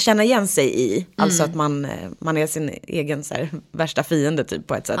jag många kan känna igen sig i. Alltså att man är sin egen så här, värsta fiende typ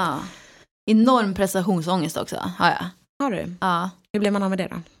på ett sätt. Ja. Enorm prestationsångest också har jag. Har du? Ja. Hur blir man av med det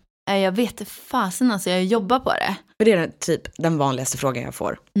då? Jag vet fasen, alltså jag jobbar på det. För det är typ den vanligaste frågan jag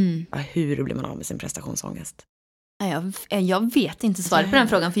får. Hur blir man av med sin prestationsångest? Jag vet inte svaret på den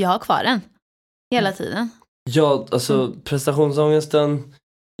frågan, för jag har kvar den hela tiden. Ja, alltså prestationsångesten,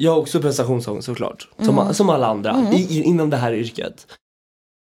 Jag har också prestationsångest såklart. Som alla andra inom det här yrket.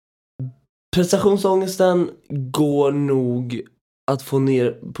 Prestationsångesten går nog att få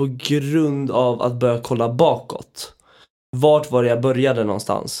ner på grund av att börja kolla bakåt. Vart var det jag började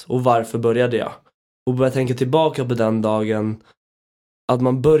någonstans? Och varför började jag? Och börja tänka tillbaka på den dagen. Att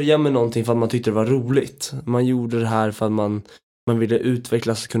man börjar med någonting för att man tyckte det var roligt. Man gjorde det här för att man ville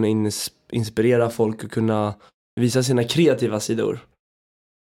utvecklas och kunna inspirera folk och kunna visa sina kreativa sidor.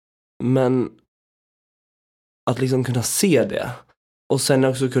 Men att liksom kunna se det. Och sen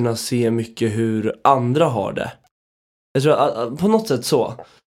också kunna se mycket hur andra har det. Jag tror att på något sätt så.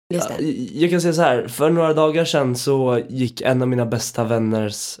 Just det. Jag kan säga så här. För några dagar sedan så gick en av mina bästa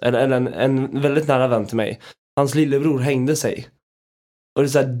vänners, eller en väldigt nära vän till mig. Hans lillebror hängde sig. Och det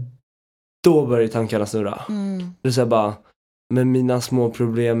är så här, då började tankarna snurra. Det är så här bara, med mina små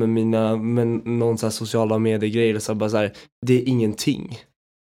problem, med någon så här sociala medier-grejer, så bara så här, det är ingenting.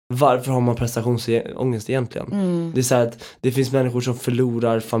 Varför har man prestationsångest egentligen? Det är så här att det finns människor som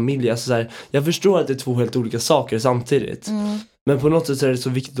förlorar familj. Alltså så här, jag förstår att det är två helt olika saker samtidigt. Men på något sätt så är det så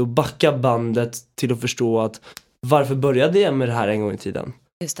viktigt att backa bandet till att förstå att varför började jag med det här en gång i tiden?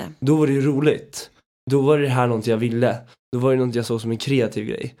 Just det. Då var det ju roligt. Då var det här något jag ville. Då var det något jag såg som en kreativ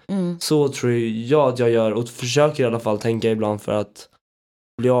grej. Så tror jag att jag gör, och försöker i alla fall tänka ibland för att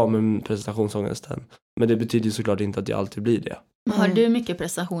bli av med prestationsångesten. Men det betyder ju såklart inte att jag alltid blir det. Har du mycket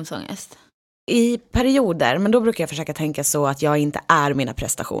prestationsångest? I perioder, men då brukar jag försöka tänka så att jag inte är mina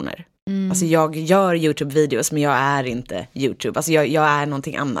prestationer. Alltså jag gör YouTube-videos, men jag är inte YouTube. Alltså jag är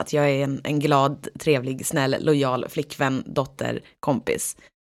någonting annat. Jag är en glad, trevlig, snäll, lojal flickvän, dotter, kompis.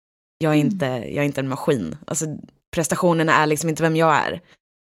 Jag är inte en maskin. Alltså prestationerna är liksom inte vem jag är.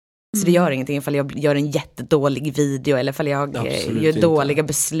 Så det gör ingenting ifall jag gör en jättedålig video eller ifall jag gör dåliga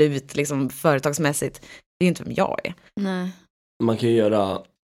beslut liksom företagsmässigt. Det är inte vem jag är. Nej. Man kan ju göra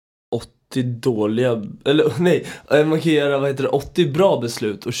 80 dåliga, eller nej, man kan göra 80 bra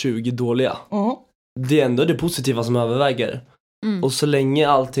beslut och 20 dåliga. Det är ändå det positiva som överväger. Och så länge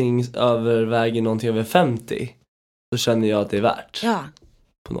allting överväger någonting över 50, så känner jag att det är värt. Ja.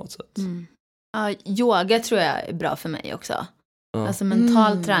 På något sätt. Ja, yoga tror jag är bra för mig också. Alltså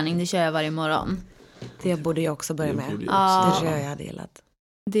mental träning, det kör jag varje morgon. Det borde jag också börja med. Det tror jag hade gillat.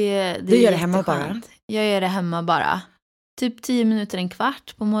 Du gör det hemma bara? Jag gör det hemma bara. Typ 10 minuter, en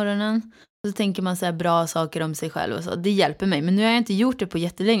kvart på morgonen. Så tänker man så här bra saker om sig själv och så. Det hjälper mig. Men nu har jag inte gjort det på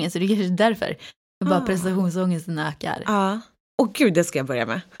jättelänge, så det är kanske därför. Bara prestationsångesten ökar. Ja. Gud, det ska jag börja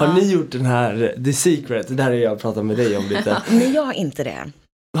med. Har ni gjort den här The Secret? Det här är jag pratat med dig om lite. Nej, jag har inte det.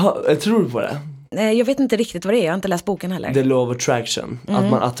 Jag tror på det. Jag vet inte riktigt vad det är. Jag har inte läst boken heller. The Law of Attraction.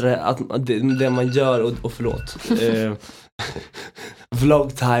 Att det man gör, och förlåt.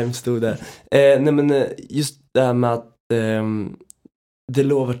 Vlog time stod det. Nej, men just det här med att The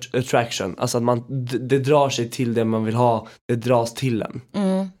Law of Attraction. Alltså att det drar sig till det man vill ha. Det dras till en.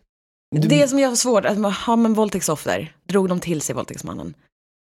 Det som jag har svårt, att man har en våldtäktsoffer. Drog de till sig våldtäktsmannen?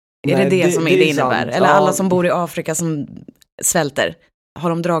 Är det som det innebär? Sant. Eller alla som bor i Afrika som svälter. Har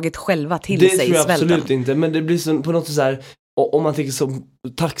de dragit själva till sig svälten? Det tror jag absolut inte. Men det blir så, på något sätt så här, om man tänker som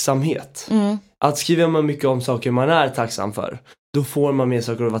tacksamhet. Att skriver man mycket om saker man är tacksam för, då får man mer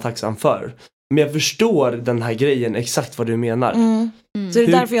saker att vara tacksam för. Men jag förstår den här grejen, exakt vad du menar. Så det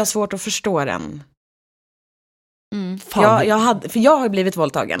är därför jag har svårt att förstå den. Fan. Jag har blivit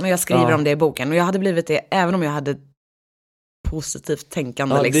våldtagen och jag skriver om det i boken. Och jag hade blivit det även om jag hade positivt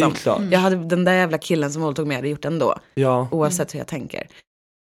tänkande. Ja, liksom. det är klart. Jag hade den där jävla killen som våldtog mig hade gjort ändå. Ja. Oavsett hur jag tänker.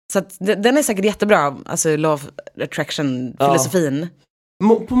 Så att, den är säkert jättebra. Alltså love attraction filosofin.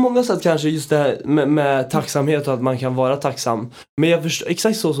 På många sätt kanske just det här med tacksamhet och att man kan vara tacksam. Men jag förstår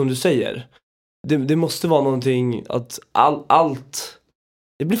exakt så som du säger. Det måste vara någonting att allt.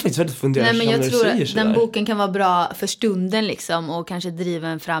 Det blir faktiskt väldigt fundersam. Nej, men jag tror att den boken kan vara bra för stunden liksom, och kanske driva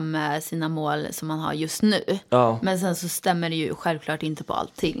en fram med sina mål som man har just nu. Ja. Men sen så stämmer det ju självklart inte på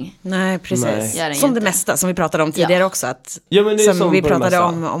allting. Nej, precis. Nej. Som det mesta som vi pratade om tidigare också. Att, ja, men det är som vi pratade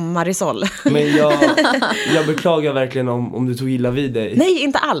om Marisol. Men jag beklagar verkligen om du tog illa vid dig. Nej,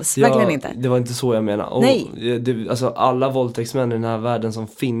 inte alls. Verkligen inte. Det var inte så jag menar. Och nej. Alltså, alla våldtäktsmän i den här världen som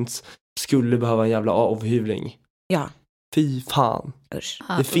finns skulle behöva en jävla avhyvling. Ja. Fy fan. Usch.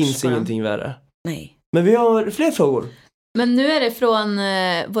 Det finns ingenting värre. Nej. Men vi har fler frågor. Men nu är det från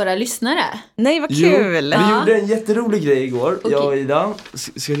våra lyssnare. Nej, vad kul. Vi gjorde en jätterolig grej igår. Okay. Jag och Ida.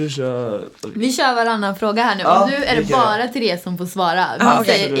 Ska du köra? Vi kör varannan fråga här nu. Och nu är det bara Therese som får svara. Vi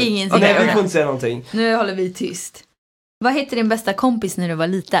säger ingenting. Nej, vi får inte säga någonting. Nu håller vi tyst. Vad hette din bästa kompis när du var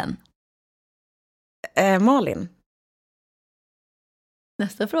liten? Malin.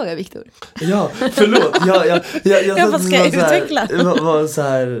 Nästa fråga, Viktor. Ja, förlåt. Jag vad ska jag utveckla? Var så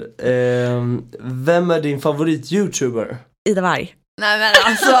här, vem är din favorit-youtuber? Ida Warg. Nej men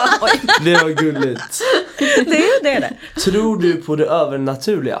alltså, oj. Det var gulligt. Det är det. Tror du på det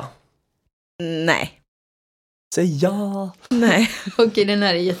övernaturliga? Nej. Säg ja. Nej. Okej, den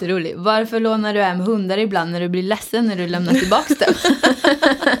här är jätterolig. Varför lånar du hem hundar ibland när du blir ledsen när du lämnar tillbaka dem?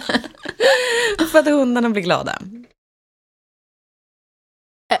 För att hundarna blir glada.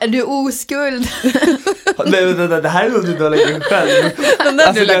 Är du oskuld? Nej, det här är något du har lagt in själv. Den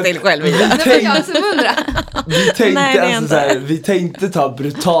där du lagt till själv, Ida. Det var jag som undrar. Vi tänkte ta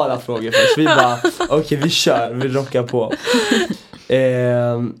brutala frågor först. Vi bara, okej, vi kör, vi rockar på.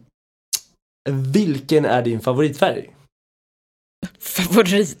 Vilken är din favoritfärg?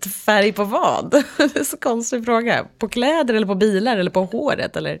 Favoritfärg på vad? Det är så konstig fråga. På kläder eller på bilar eller på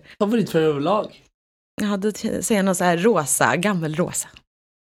håret eller? Favoritfärg överlag? Jag hade säga något så här rosa, gammelrosa.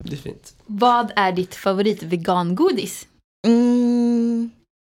 Det är fint. Vad är ditt favorit vegangodis?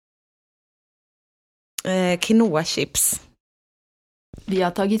 Quinoa-chips. Vi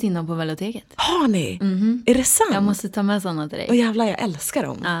har tagit in dem på Veloteket. Har ni? Mhm. Är det sant? Jag måste ta med sådana till dig. Åh jävlar, jag älskar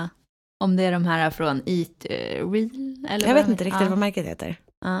dem. Ja. Om det är de här från Eat Real eller Jag vad vet de inte heter. riktigt vad märket heter.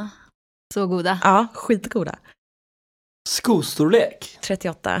 Ja. Så goda. Ja, skitgoda. Skostorlek?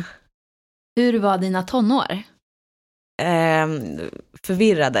 38. Hur var dina tonår?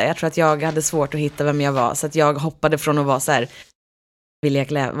 Förvirrade. Jag tror att jag hade svårt att hitta vem jag var. Så att jag hoppade från att vara så här,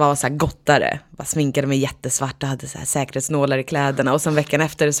 vara så här gottare. Bara sminkade mig jättesvart och hade så här säkerhetsnålar i kläderna. Och sen veckan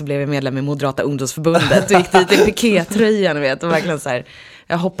efter så blev jag medlem i Moderata ungdomsförbundet. Och gick dit i pikétröjan, vet. Och verkligen så här,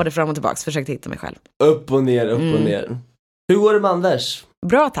 jag hoppade fram och tillbaka, försökte hitta mig själv. Upp och ner, upp och ner. Hur går det med Anders?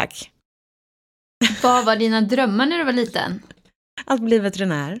 Bra, tack. Vad var dina drömmar när du var liten? Att bli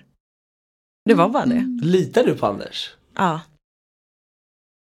veterinär. Det var bara det. Litar du på Anders? Ja.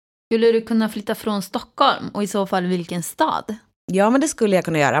 Skulle du kunna flytta från Stockholm? Och i så fall vilken stad? Ja, men det skulle jag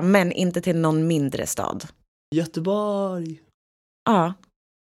kunna göra. Men inte till någon mindre stad. Göteborg. Ja,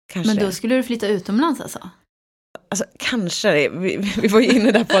 kanske. Men då skulle du flytta utomlands alltså? Alltså, kanske. Vi var ju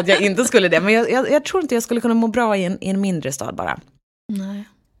inne där på att jag inte skulle det. Men jag tror inte jag skulle kunna må bra i en mindre stad bara. Nej.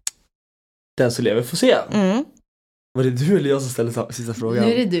 Den som lever får se. Mm. Var det du eller jag som ställde sista frågan?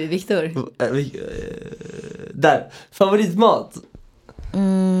 Nu är det du, Viktor. Där. Favoritmat?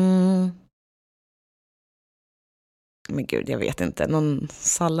 Men gud, jag vet inte. Någon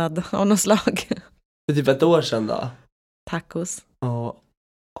sallad av något slag. För typ ett år sedan då? Tacos.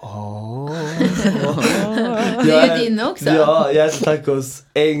 Det är ju din också. Ja, jag äter tacos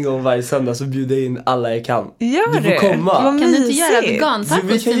en gång varje söndag, så bjuder jag in alla jag kan. Gör du får komma. Kan du inte göra Vi vegan-tacos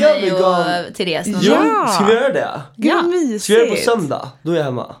kan till göra mig och Therese någon Jo, gång? ska vi göra det? Gud, vad Ja. mysigt. Ska vi göra det på söndag? Då är jag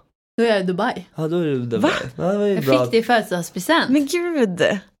hemma. Då är jag i Dubai. Ja, då är det Dubai. Va? Ja, det var ju Jag bra. fick det i födelsedagspresent. Men gud.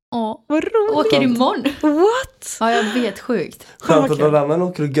 Ja. Vad roligt. Åker imorgon. What? Ja, jag vet, sjukt. Skönt att någon annan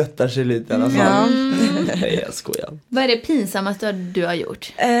åker och göttar sig lite i alla fall. Ja. Nej, jag skojar. Vad är det pinsammaste du har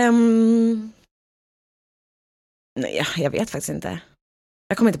gjort? Nej, jag vet faktiskt inte.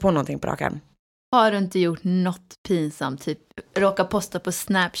 Jag kommer inte på någonting på rak arm. Har du inte gjort något pinsamt? Typ råka posta på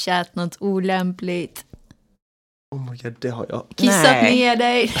Snapchat något olämpligt? Oh my god, det har jag. Kissat Nej. ner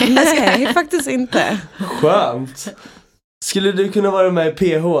dig? Nej, faktiskt inte. Skönt. Skulle du kunna vara med i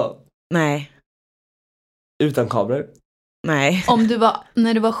PH Nej. utan kameror? Nej. Om du var,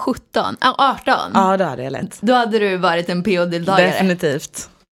 när du var 17, 18, Ja, då hade jag lätt. då hade du varit en PO-deltagare. Definitivt.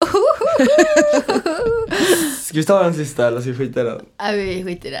 Ska vi ta den sista eller ska vi skita i den? Nej, vi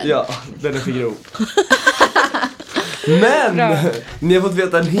skiter i det. Ja, den är för grov. Men ni har fått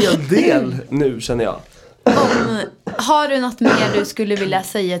veta en hel del nu, känner jag. Har du något mer du skulle vilja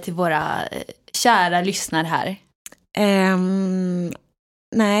säga till våra kära lyssnare här?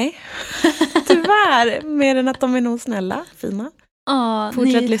 Nej. Tyvärr. Mer än att de är nog snälla, fina.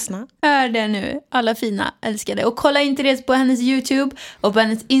 Fortsätt lyssna. Hör det nu, alla fina, älskar det. Och kolla in Therese på hennes YouTube och på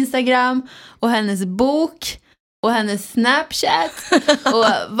hennes Instagram och hennes bok och hennes Snapchat. Och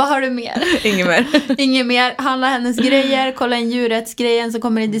vad har du mer? Inget mer. Inget mer. Handla hennes grejer, kolla in djurrättsgrejen som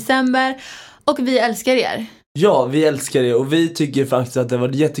kommer i december. Och vi älskar er. Ja, vi älskar det och vi tycker faktiskt att det var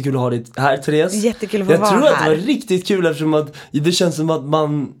jättekul att ha dig här, Therese. Jättekul att få Jag vara tror att här. det var riktigt kul eftersom att det känns som att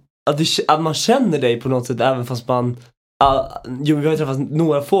man känner dig på något sätt även fast man jo, vi har träffats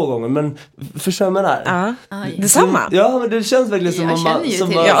några få gånger, men förstår jag med det här? Ja, Aj. detsamma. Ja, men det känns verkligen som Jag om man känner ju som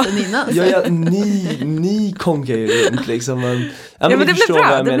till var, det sen innan. ja, ni konkar ju runt liksom. Men, Ja, men ni det förstår blev vad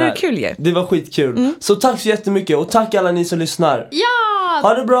bra. jag Det menar. blev kul ju. Det var skitkul. Så tack så jättemycket och tack alla ni som lyssnar. Ja!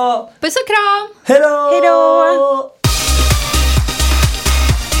 Ha det bra. Puss och kram! Hejdå! Hejdå!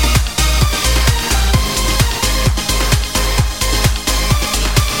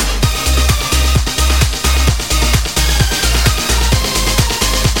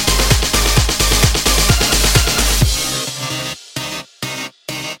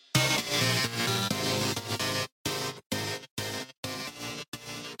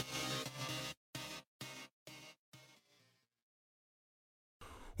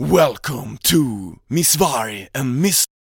 Welcome to Miss Varg and Mr.